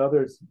I and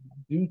others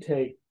do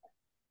take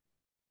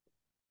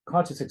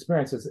conscious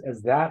experiences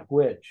as that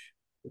which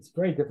it's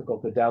very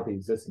difficult to doubt the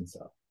existence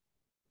of.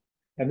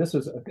 And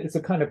it's a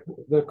kind of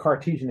the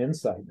Cartesian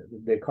insight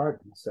that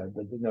Descartes said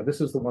that,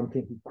 this is the one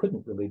thing he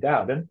couldn't really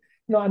doubt. And,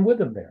 I'm with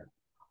him there.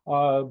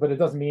 But it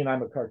doesn't mean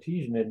I'm a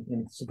Cartesian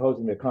in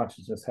supposing that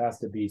consciousness has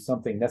to be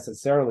something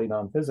necessarily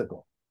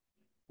non-physical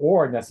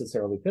or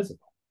necessarily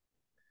physical.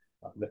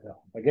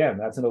 Again,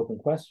 that's an open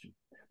question.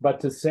 But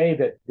to say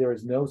that there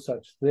is no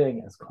such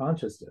thing as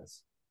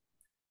consciousness,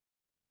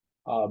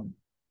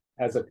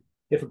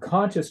 if a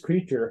conscious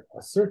creature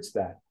asserts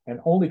that, and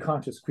only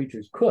conscious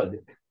creatures could,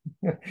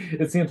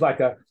 it seems like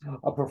a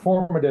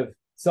performative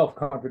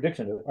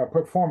self-contradiction, or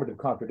performative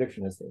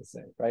contradiction, as they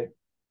say, right?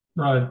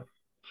 Right.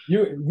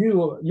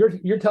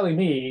 You're telling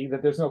me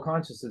that there's no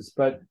consciousness,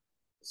 but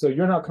so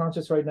you're not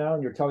conscious right now,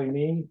 and you're telling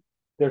me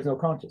there's no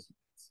consciousness.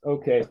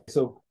 Okay,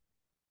 so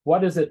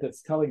what is it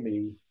that's telling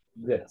me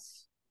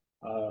this?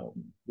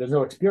 There's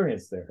no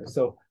experience there.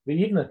 So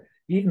even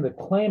the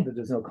claim that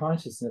there's no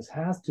consciousness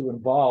has to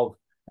involve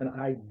an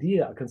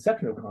idea, a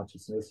conception of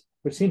consciousness,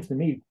 which seems to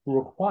me to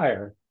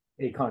require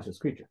a conscious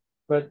creature.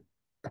 But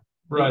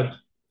right.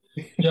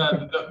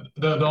 Yeah,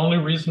 the only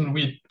reason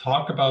we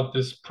talk about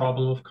this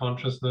problem of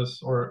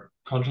consciousness or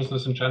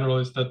consciousness in general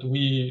is that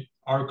we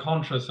are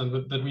conscious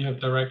and that we have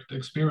direct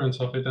experience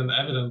of it and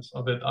evidence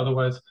of it.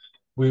 Otherwise,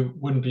 we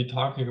wouldn't be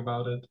talking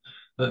about it.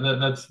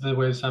 That's the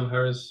way Sam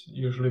Harris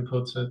usually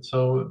puts it.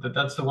 So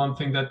that's the one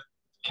thing that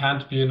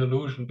can't be an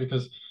illusion,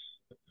 because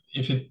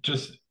if it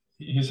just,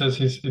 he says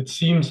it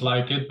seems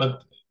like it,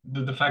 but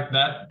the fact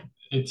that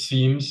it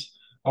seems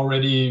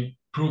already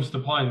proves the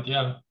point.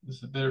 Yeah,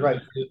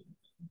 right.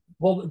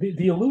 Well,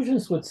 the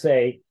illusionists would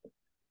say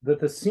that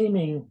the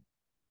seeming,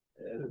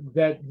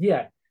 they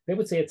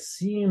would say it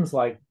seems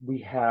like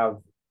we have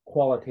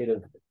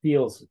qualitative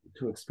fields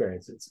to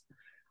experience it,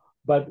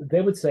 but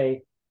they would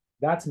say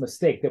that's a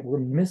mistake, that we're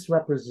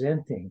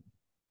misrepresenting,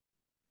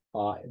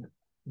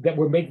 that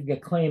we're making a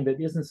claim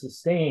that isn't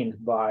sustained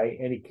by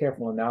any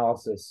careful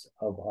analysis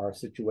of our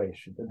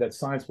situation, that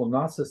science will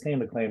not sustain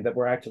the claim that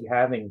we're actually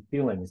having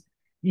feelings,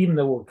 even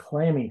though we're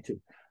claiming to.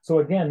 So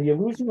again, the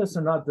illusionists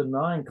are not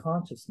denying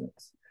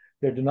consciousness.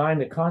 They're denying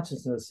that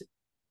consciousness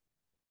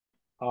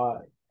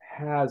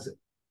has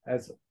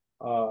as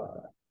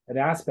an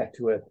aspect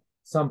to it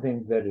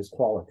something that is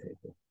qualitative.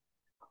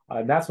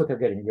 And that's what they're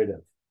getting rid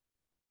of.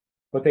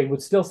 But they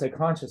would still say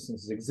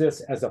consciousness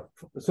exists as a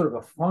sort of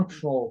a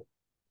functional,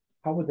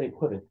 how would they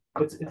put it?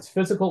 It's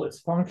physical, it's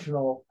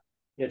functional,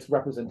 it's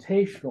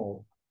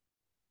representational.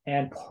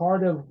 And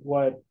part of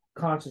what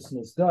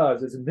consciousness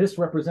does is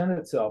misrepresent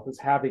itself as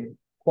having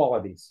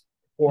qualities,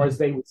 or as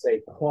they would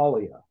say,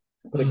 qualia.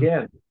 But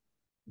again,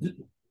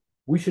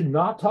 we should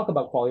not talk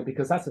about qualia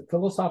because that's a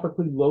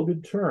philosophically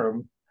loaded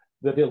term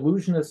that the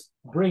illusionists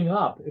bring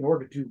up in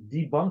order to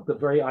debunk the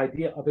very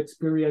idea of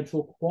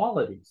experiential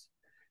qualities.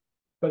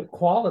 But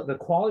the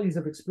qualities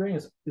of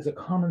experience is a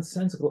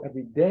commonsensical,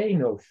 everyday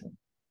notion.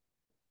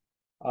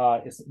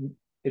 It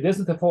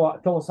isn't the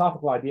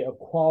philosophical idea of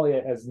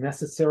qualia as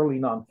necessarily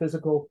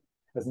non-physical,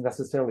 as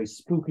necessarily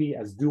spooky,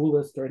 as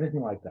dualist, or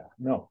anything like that.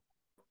 No.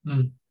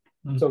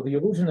 So the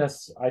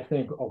illusionists, I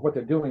think, of what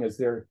they're doing is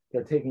they're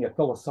taking a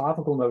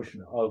philosophical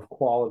notion of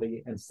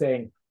quality and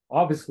saying,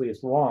 obviously,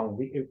 it's wrong.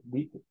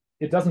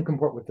 It doesn't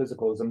comport with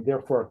physicalism.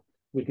 Therefore,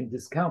 we can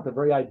discount the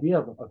very idea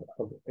of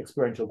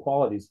experiential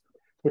qualities,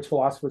 which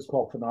philosophers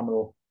call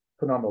phenomenal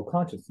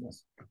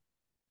consciousness.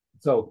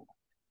 So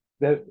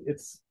that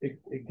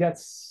it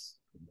gets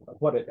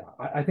what it.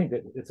 I think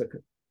that it's a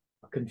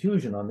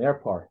confusion on their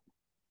part,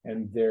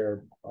 and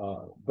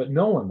but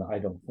no one, I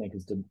don't think,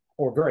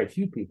 or very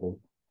few people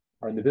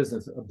are in the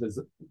business of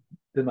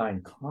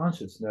denying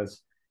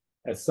consciousness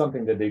as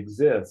something that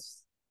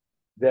exists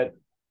that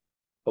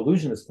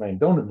illusionists claim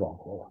don't involve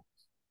qualities.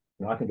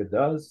 I think it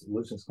does.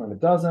 Illusionists claim it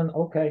doesn't.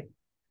 Okay.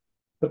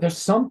 But there's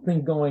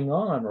something going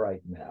on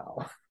right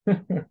now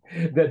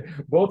that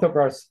both of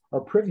us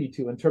are privy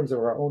to in terms of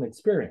our own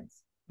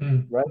experience,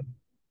 right?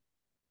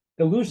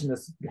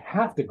 Illusionists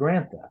have to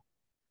grant that.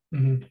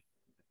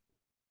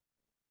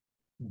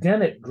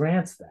 Dennett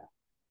grants that.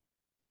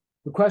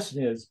 The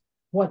question is,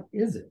 what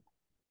is it?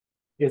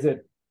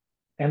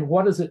 And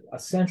what does it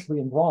essentially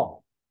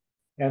involve?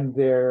 And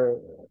they're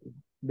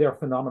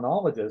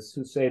phenomenologists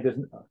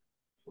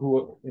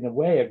who in a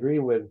way agree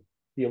with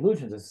the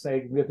illusionists,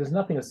 say that there's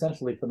nothing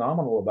essentially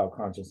phenomenal about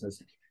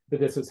consciousness,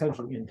 that it's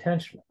essentially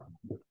intentional.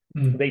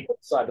 They put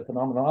aside, the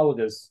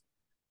phenomenologists,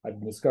 I've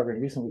been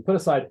discovering recently, put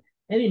aside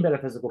any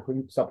metaphysical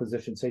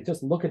presupposition, say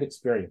just look at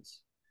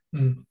experience.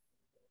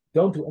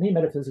 Don't do any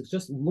metaphysics,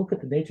 just look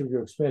at the nature of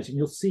your experience, and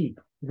you'll see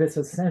that it's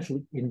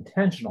essentially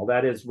intentional,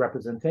 that is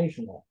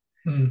representational.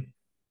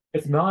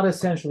 It's not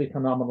essentially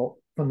phenomenal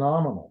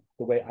the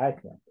way I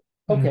think.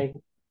 Okay,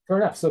 fair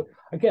enough. So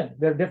again,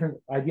 there are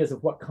different ideas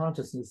of what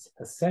consciousness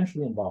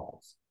essentially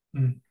involves.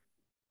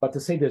 But to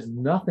say there's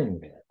nothing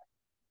there,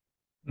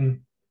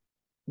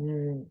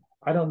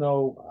 I don't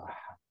know.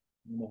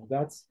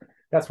 That's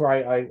where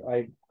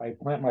I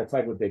plant my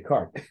flag with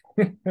Descartes.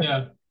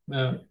 Yeah.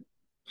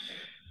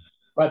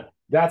 But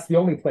that's the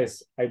only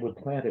place I would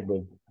plant it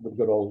with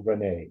good old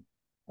Rene,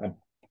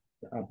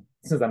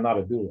 since I'm not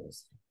a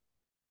dualist.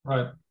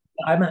 Right.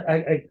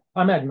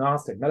 I'm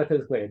agnostic,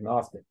 metaphysically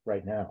agnostic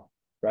right now,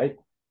 right?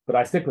 But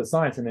I stick with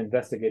science and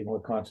investigating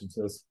what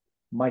consciousness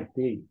might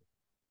be.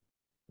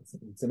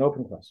 It's an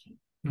open question.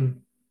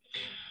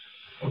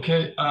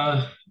 Okay.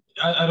 I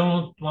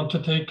don't want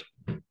to take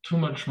too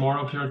much more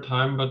of your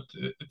time, but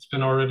it's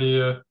been already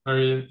a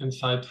very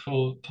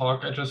insightful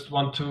talk. I just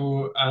want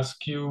to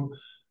ask you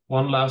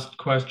one last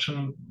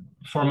question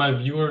for my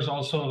viewers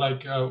also,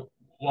 like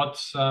what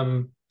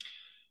kind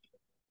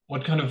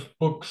of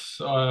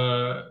books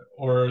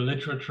or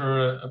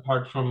literature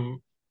apart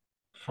from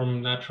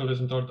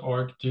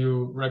naturalism.org do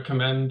you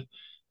recommend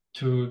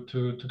to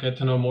get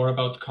to know more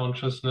about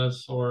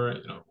consciousness, or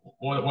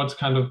what's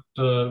kind of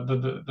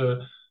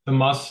the the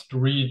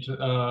must-read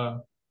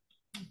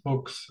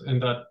books in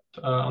that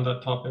on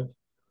that topic?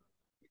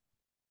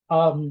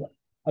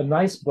 A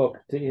nice book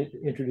to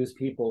introduce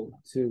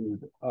people to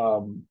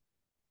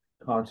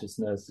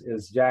consciousness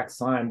is Jack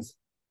Syme's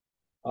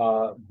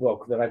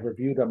book that I've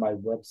reviewed on my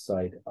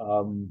website.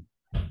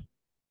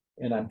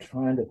 And I'm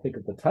trying to think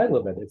of the title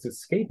of it. It's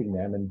escaping me.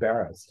 I'm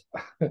embarrassed.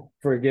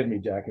 Forgive me,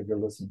 Jack, if you're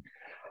listening.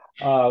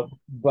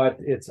 But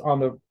it's on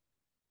the,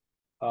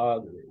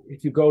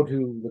 if you go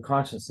to the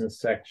consciousness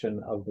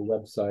section of the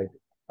website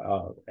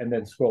and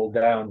then scroll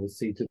down, you'll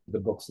see to the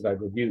books that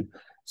I've reviewed.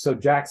 So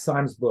Jack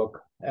Syme's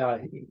book,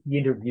 he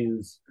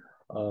interviews,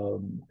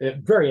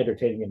 very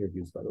entertaining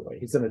interviews, by the way.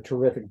 He's done a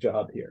terrific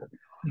job here.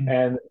 Mm-hmm.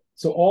 And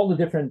so all the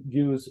different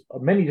views,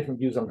 many different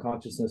views on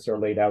consciousness are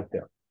laid out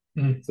there.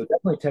 Mm-hmm. So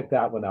definitely check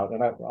that one out.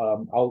 And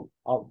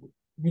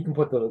you can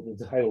put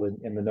the title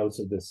in the notes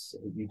of this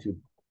YouTube.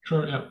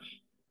 Sure, yeah.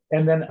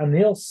 And then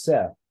Anil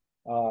Seth,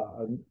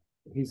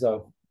 he's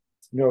a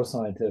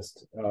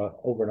neuroscientist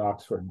over in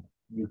Oxford,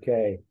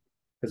 UK,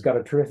 has got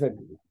a terrific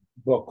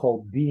book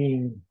called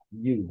Being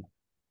You.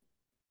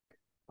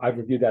 I've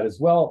reviewed that as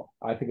well.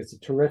 I think it's a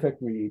terrific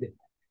read.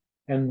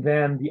 And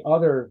then the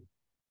other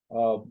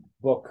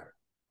book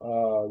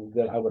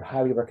that I would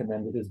highly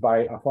recommend is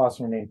by a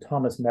philosopher named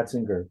Thomas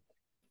Metzinger,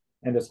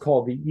 and it's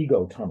called The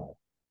Ego Tunnel.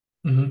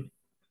 Mm-hmm.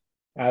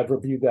 I've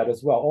reviewed that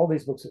as well. All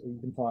these books you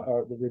can find,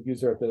 the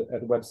reviews are at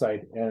the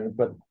website,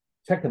 but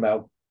check them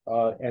out.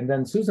 And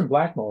then Susan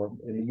Blackmore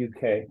in the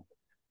UK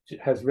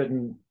has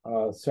written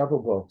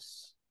several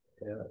books,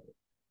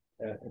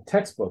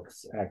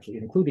 textbooks actually,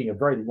 including a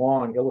very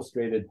long,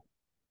 illustrated,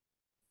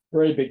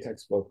 very big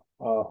textbook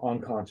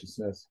on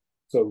consciousness.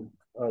 So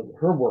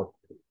her work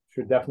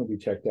should definitely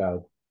be checked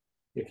out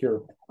if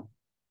you're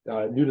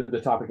new to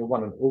the topic and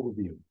want an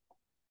overview.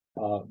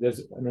 There's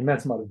an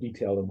immense amount of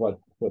detail in what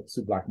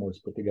Sue Blackmore's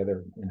put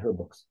together in her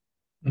books.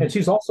 Mm-hmm. And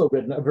she's also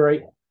written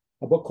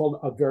a book called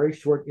A Very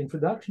Short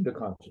Introduction to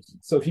Consciousness.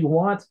 So if you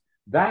want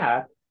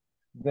that,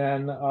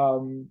 then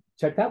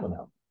check that one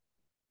out.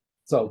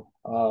 So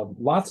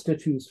lots to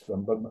choose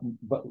from,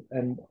 but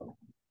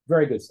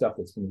very good stuff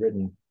that's been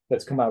written,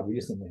 that's come out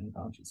recently in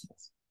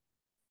consciousness.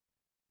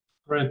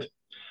 Great.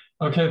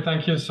 Okay,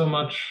 thank you so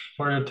much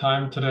for your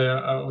time today.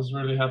 I was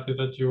really happy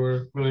that you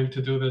were willing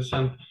to do this.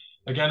 And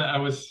again, I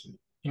was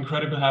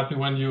incredibly happy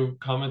when you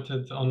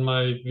commented on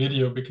my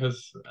video,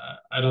 because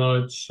I don't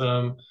know, it's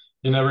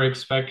you never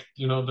expect,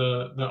 you know,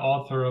 the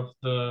author of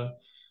the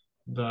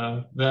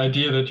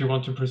idea that you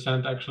want to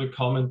present actually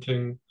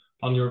commenting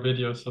on your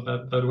video. So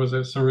that was a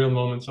surreal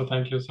moment. So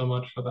thank you so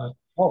much for that.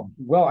 Oh,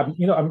 well,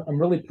 I'm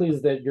really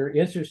pleased that you're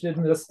interested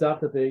in this stuff,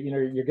 that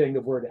you're getting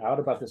the word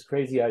out about this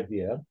crazy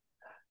idea.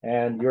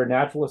 And you're a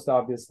naturalist,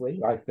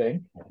 obviously, I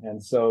think,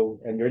 and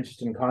you're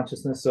interested in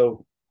consciousness.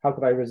 So how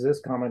could I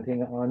resist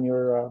commenting on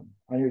your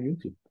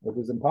YouTube? It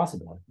was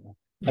impossible.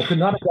 I could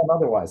not have done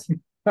otherwise.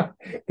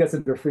 Guess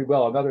it's free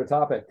will, another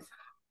topic.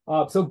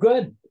 So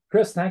good,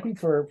 Chris. Thank you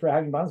for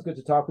having me on. It's good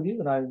to talk with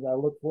you, and I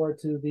look forward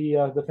to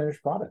the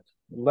finished product.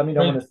 Let me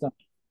know when it's done.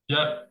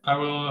 Yeah, I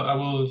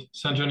will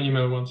send you an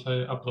email once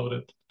I upload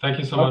it. Thank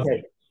you so much.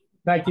 Okay.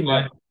 Thank you,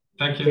 man.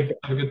 Thank you.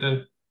 Have a good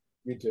day.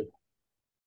 You too.